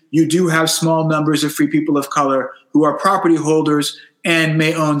century, you do have small numbers of free people of color who are property holders and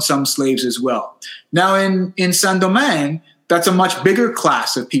may own some slaves as well. Now in Saint-Domingue, that's a much bigger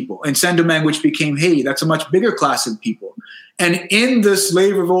class of people. In Saint-Domingue, which became Haiti, that's a much bigger class of people. And in the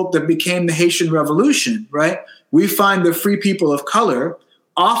slave revolt that became the Haitian Revolution, right, we find the free people of color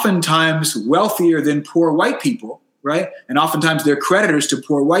oftentimes wealthier than poor white people, right? And oftentimes they're creditors to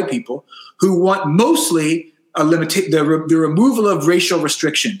poor white people who want mostly the removal of racial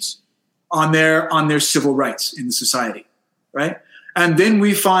restrictions on their civil rights in the society, right? And then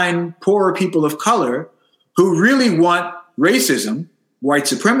we find poorer people of color who really want racism, white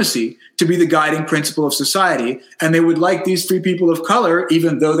supremacy, to be the guiding principle of society. And they would like these free people of color,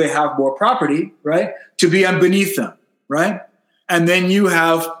 even though they have more property, right, to be beneath them, right? And then you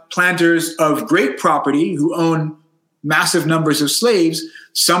have planters of great property who own massive numbers of slaves,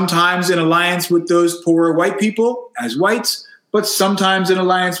 sometimes in alliance with those poorer white people as whites, but sometimes in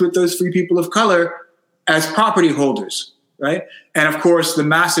alliance with those free people of color as property holders, right? And of course, the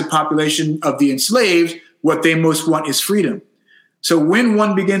massive population of the enslaved, what they most want is freedom. So when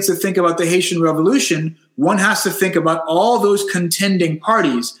one begins to think about the Haitian Revolution, one has to think about all those contending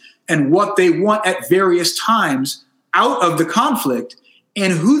parties and what they want at various times out of the conflict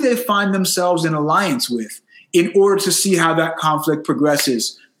and who they find themselves in alliance with in order to see how that conflict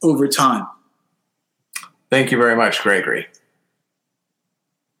progresses over time. Thank you very much, Gregory.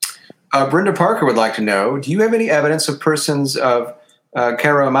 Brenda Parker would like to know, do you have any evidence of persons of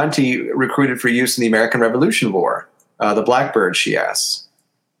Coromantee recruited for use in the American Revolution War? The Blackbird, she asks.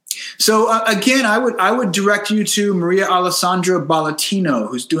 So again, I would direct you to Maria Alessandra Ballatino,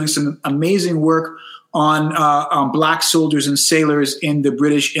 who's doing some amazing work on Black soldiers and sailors in the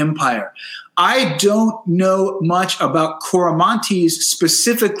British Empire. I don't know much about Coromantees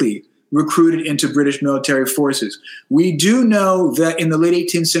specifically recruited into British military forces. We do know that in the late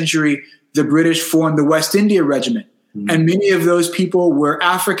 18th century, the British formed the West India Regiment, and many of those people were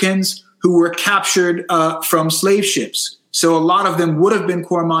Africans who were captured from slave ships. So a lot of them would have been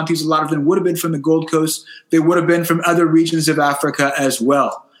Coromantees, a lot of them would have been from the Gold Coast, they would have been from other regions of Africa as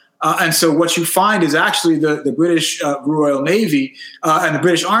well. And so what you find is actually the British Royal Navy and the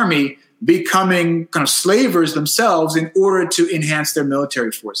British Army becoming kind of slavers themselves in order to enhance their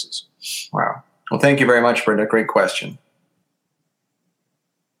military forces. Wow. Well, thank you very much, Brenda. Great question.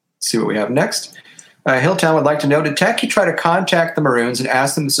 Let's see what we have next. Hilltown would like to know, did Tacky try to contact the Maroons and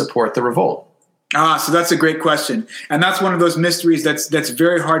ask them to support the revolt? So that's a great question. And that's one of those mysteries that's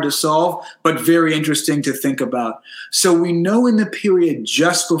very hard to solve, but very interesting to think about. So we know in the period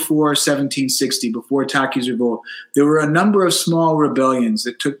just before 1760, before Tacky's revolt, there were a number of small rebellions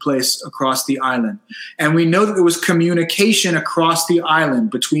that took place across the island. And we know that there was communication across the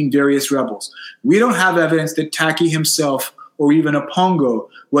island between various rebels. We don't have evidence that Tacky himself or even Apongo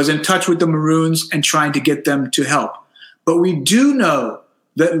was in touch with the Maroons and trying to get them to help. But we do know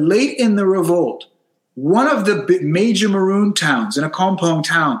that late in the revolt, one of the major Maroon towns, in a Akompong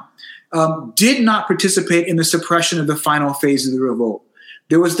town, did not participate in the suppression of the final phase of the revolt.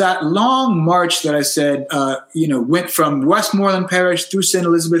 There was that long march that I said, went from Westmoreland Parish through St.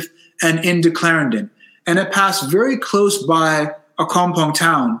 Elizabeth and into Clarendon. And it passed very close by Akompong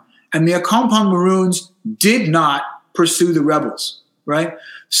town. And the Akompong Maroons did not pursue the rebels, right?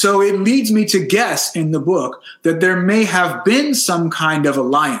 So it leads me to guess in the book that there may have been some kind of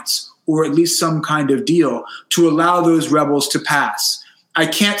alliance or at least some kind of deal to allow those rebels to pass. I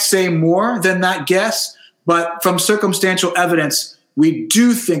can't say more than that guess, but from circumstantial evidence, we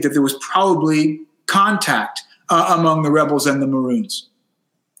do think that there was probably contact among the rebels and the Maroons.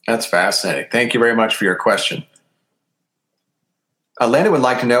 That's fascinating. Thank you very much for your question. Landon would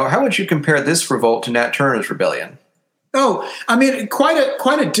like to know, how would you compare this revolt to Nat Turner's rebellion? Oh, I mean, quite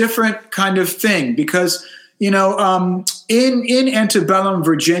a different kind of thing because, in antebellum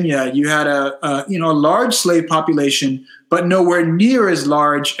Virginia, you had a large slave population, but nowhere near as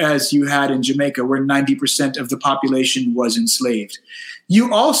large as you had in Jamaica, where 90% of the population was enslaved.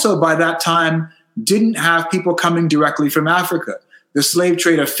 You also, by that time, didn't have people coming directly from Africa. The slave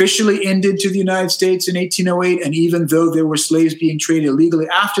trade officially ended to the United States in 1808, and even though there were slaves being traded illegally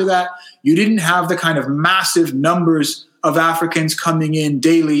after that, you didn't have the kind of massive numbers of Africans coming in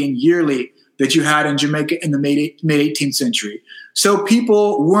daily and yearly that you had in Jamaica in the mid-18th century. So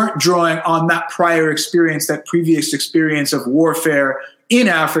people weren't drawing on that prior experience, that previous experience of warfare in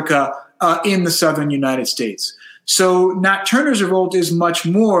Africa in the southern United States. So Nat Turner's revolt is much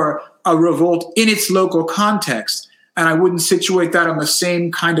more a revolt in its local context, and I wouldn't situate that on the same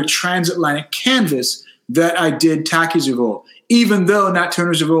kind of transatlantic canvas that I did Tacky's revolt, even though Nat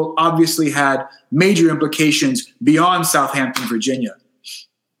Turner's revolt obviously had major implications beyond Southampton, Virginia.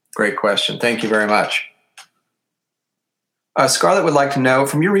 Great question. Thank you very much. Scarlett would like to know,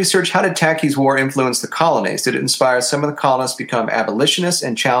 from your research, how did Tacky's War influence the colonies? Did it inspire some of the colonists to become abolitionists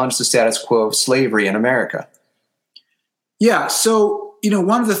and challenge the status quo of slavery in America? Yeah, so,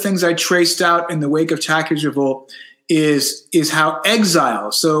 one of the things I traced out in the wake of Tacky's revolt is how exile.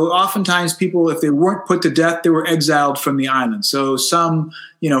 So oftentimes people, if they weren't put to death, they were exiled from the island. So some,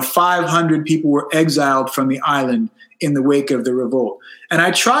 500 people were exiled from the island in the wake of the revolt. And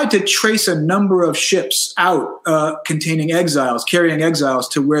I tried to trace a number of ships out containing exiles, carrying exiles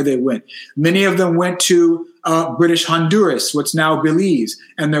to where they went. Many of them went to British Honduras, what's now Belize.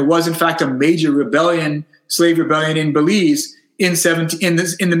 And there was, in fact, a major rebellion, slave rebellion in Belize in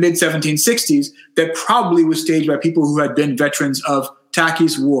the mid-1760s that probably was staged by people who had been veterans of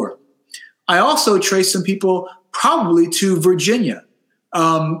Tacky's War. I also traced some people probably to Virginia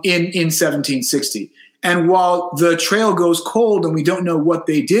in 1760. And while the trail goes cold and we don't know what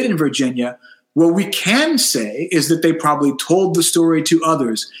they did in Virginia, what we can say is that they probably told the story to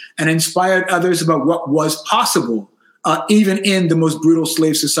others and inspired others about what was possible, even in the most brutal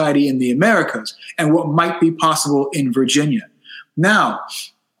slave society in the Americas, and what might be possible in Virginia. Now,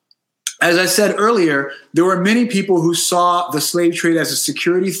 as I said earlier, there were many people who saw the slave trade as a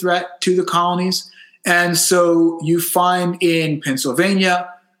security threat to the colonies. And so you find in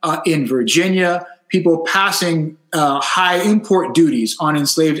Pennsylvania, in Virginia, people passing high import duties on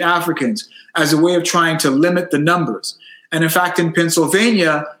enslaved Africans as a way of trying to limit the numbers. And in fact, in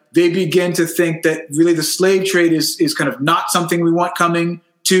Pennsylvania, they begin to think that really the slave trade is kind of not something we want coming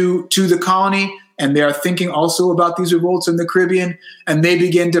to the colony. And they are thinking also about these revolts in the Caribbean. And they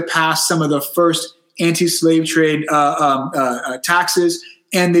begin to pass some of the first anti-slave trade taxes.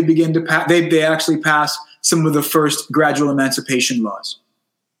 And they begin to they actually pass some of the first gradual emancipation laws.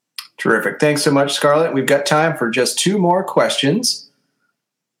 Terrific. Thanks so much, Scarlett. We've got time for just two more questions.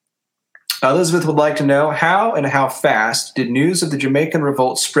 Elizabeth would like to know, how and how fast did news of the Jamaican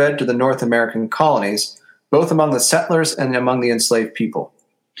revolt spread to the North American colonies, both among the settlers and among the enslaved people?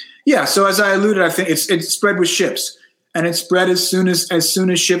 Yeah, so as I alluded, I think it spread with ships, and it spread as soon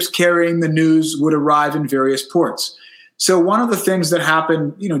as ships carrying the news would arrive in various ports. So one of the things that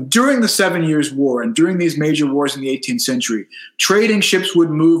happened, during the 7 Years' War and during these major wars in the 18th century, trading ships would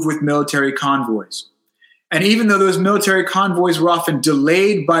move with military convoys. And even though those military convoys were often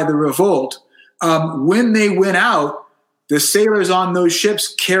delayed by the revolt, When they went out, the sailors on those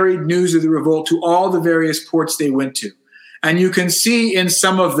ships carried news of the revolt to all the various ports they went to. And you can see in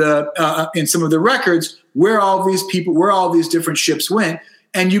some of the records where all these different ships went.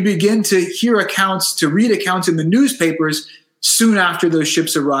 And you begin to read accounts in the newspapers soon after those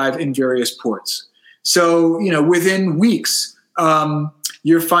ships arrive in various ports. So, within weeks,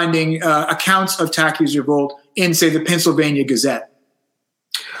 you're finding accounts of Tacky's revolt in, say, the Pennsylvania Gazette.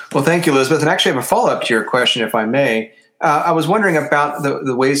 Well, thank you, Elizabeth. And actually, I have a follow-up to your question, if I may. I was wondering about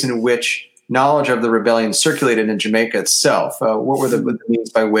the ways in which knowledge of the rebellion circulated in Jamaica itself. What were the means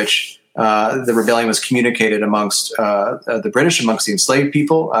by which the rebellion was communicated amongst the British, amongst the enslaved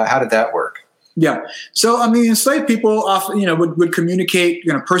people? How did that work? Yeah. So, enslaved people often, would communicate,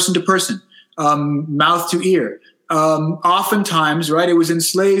 person to person, mouth to ear. Oftentimes, right, it was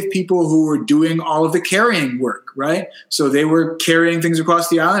enslaved people who were doing all of the carrying work, right? So they were carrying things across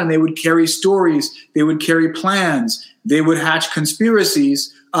the island, and they would carry stories, they would carry plans, they would hatch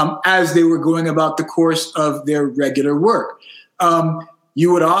conspiracies as they were going about the course of their regular work.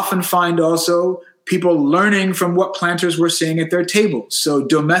 You would often find also people learning from what planters were saying at their tables. So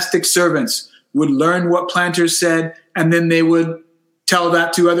domestic servants would learn what planters said, and then they would tell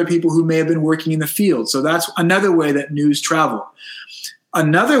that to other people who may have been working in the field. So that's another way that news traveled.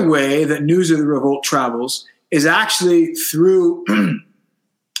 Another way that news of the revolt travels is actually through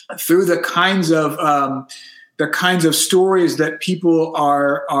the kinds of stories that people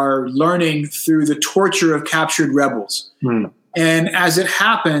are learning through the torture of captured rebels. And as it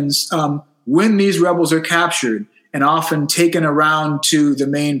happens, when these rebels are captured and often taken around to the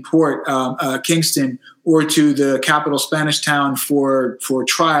main port, Kingston, or to the capital Spanish town for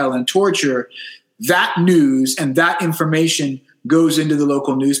trial and torture, that news and that information goes into the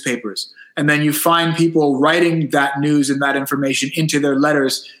local newspapers. And then you find people writing that news and that information into their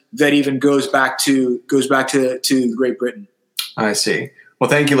letters that even goes back to Great Britain. I see. Well,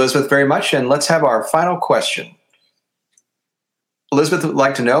 thank you, Elizabeth, very much. And let's have our final question. Elizabeth would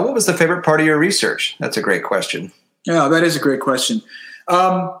like to know, what was the favorite part of your research? That's a great question. Yeah, that is a great question.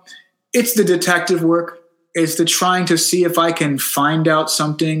 It's the detective work. It's the trying to see if I can find out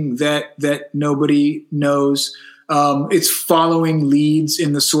something that nobody knows. It's following leads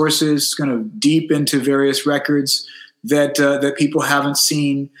in the sources, kind of deep into various records that people haven't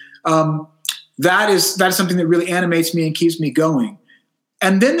seen. That is something that really animates me and keeps me going.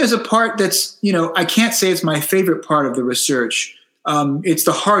 And then there's a part that's, I can't say it's my favorite part of the research. It's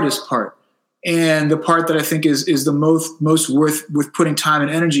the hardest part, and the part that I think is the most worth putting time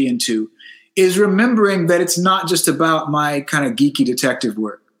and energy into, is remembering that it's not just about my kind of geeky detective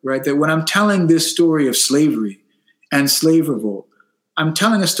work, right? That when I'm telling this story of slavery and slave revolt, I'm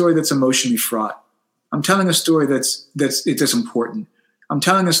telling a story that's emotionally fraught. I'm telling a story that's important. I'm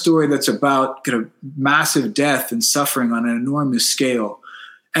telling a story that's about kind of massive death and suffering on an enormous scale.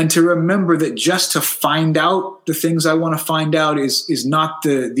 And to remember that just to find out the things I want to find out is not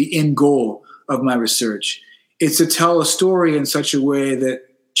the end goal of my research. It's to tell a story in such a way that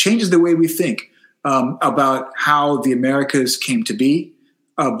changes the way we think about how the Americas came to be,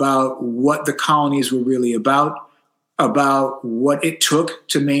 about what the colonies were really about what it took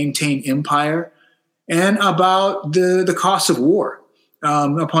to maintain empire, and about the cost of war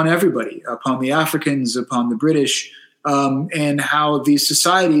upon everybody, upon the Africans, upon the British, and how these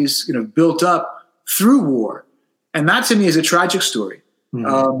societies built up through war. And that to me is a tragic story.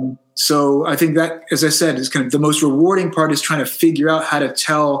 Mm-hmm. So I think that, as I said, is kind of the most rewarding part, is trying to figure out how to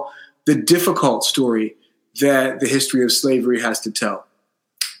tell the difficult story that the history of slavery has to tell.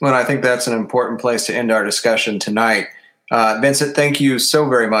 Well, I think that's an important place to end our discussion tonight. Vincent, thank you so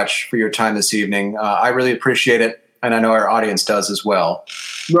very much for your time this evening. I really appreciate it, and I know our audience does as well.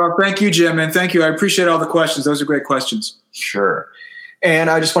 Well, thank you, Jim, and thank you. I appreciate all the questions. Those are great questions. Sure. And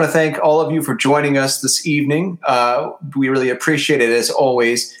I just want to thank all of you for joining us this evening. We really appreciate it, as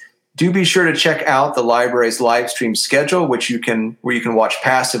always. Do be sure to check out the library's live stream schedule, where you can watch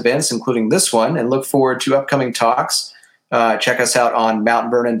past events, including this one, and look forward to upcoming talks. Check us out on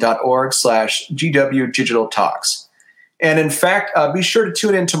mountvernon.org/GW Digital Talks. And in fact, be sure to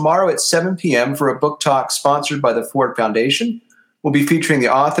tune in tomorrow at 7 p.m. for a book talk sponsored by the Ford Foundation. We'll be featuring the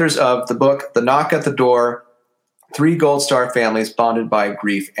authors of the book, The Knock at the Door, 3 Gold Star Families Bonded by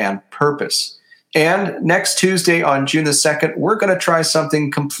Grief and Purpose. And next Tuesday on June the 2nd, we're going to try something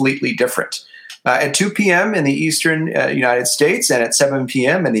completely different. At 2 p.m. in the Eastern United States and at 7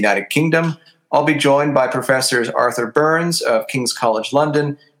 p.m. in the United Kingdom, I'll be joined by Professors Arthur Burns of King's College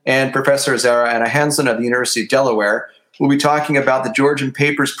London and Professor Zara Anna Hansen of the University of Delaware. We'll be talking about the Georgian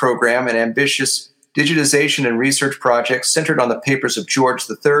Papers program, an ambitious digitization and research project centered on the papers of George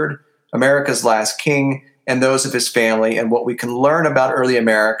III, America's Last King, and those of his family, and what we can learn about early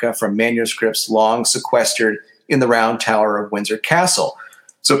America from manuscripts long sequestered in the Round Tower of Windsor Castle.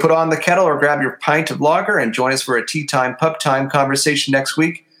 So put on the kettle or grab your pint of lager and join us for a tea time, pub time conversation next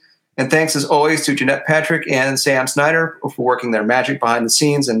week. And thanks as always to Jeanette Patrick and Sam Snyder for working their magic behind the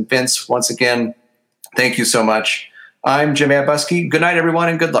scenes. And Vince, once again, thank you so much. I'm Jim Ambuske. Good night, everyone,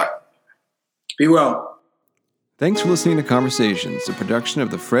 and good luck. Be well. Thanks for listening to Conversations, a production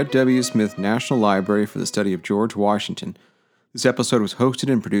of the Fred W. Smith National Library for the Study of George Washington. This episode was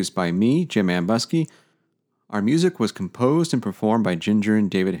hosted and produced by me, Jim Ambuske. Our music was composed and performed by Ginger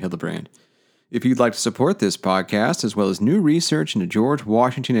and David Hildebrand. If you'd like to support this podcast, as well as new research into George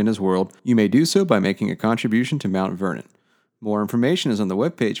Washington and his world, you may do so by making a contribution to Mount Vernon. More information is on the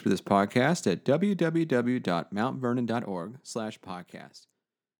webpage for this podcast at www.mountvernon.org/podcast.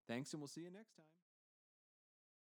 Thanks, and we'll see you next time.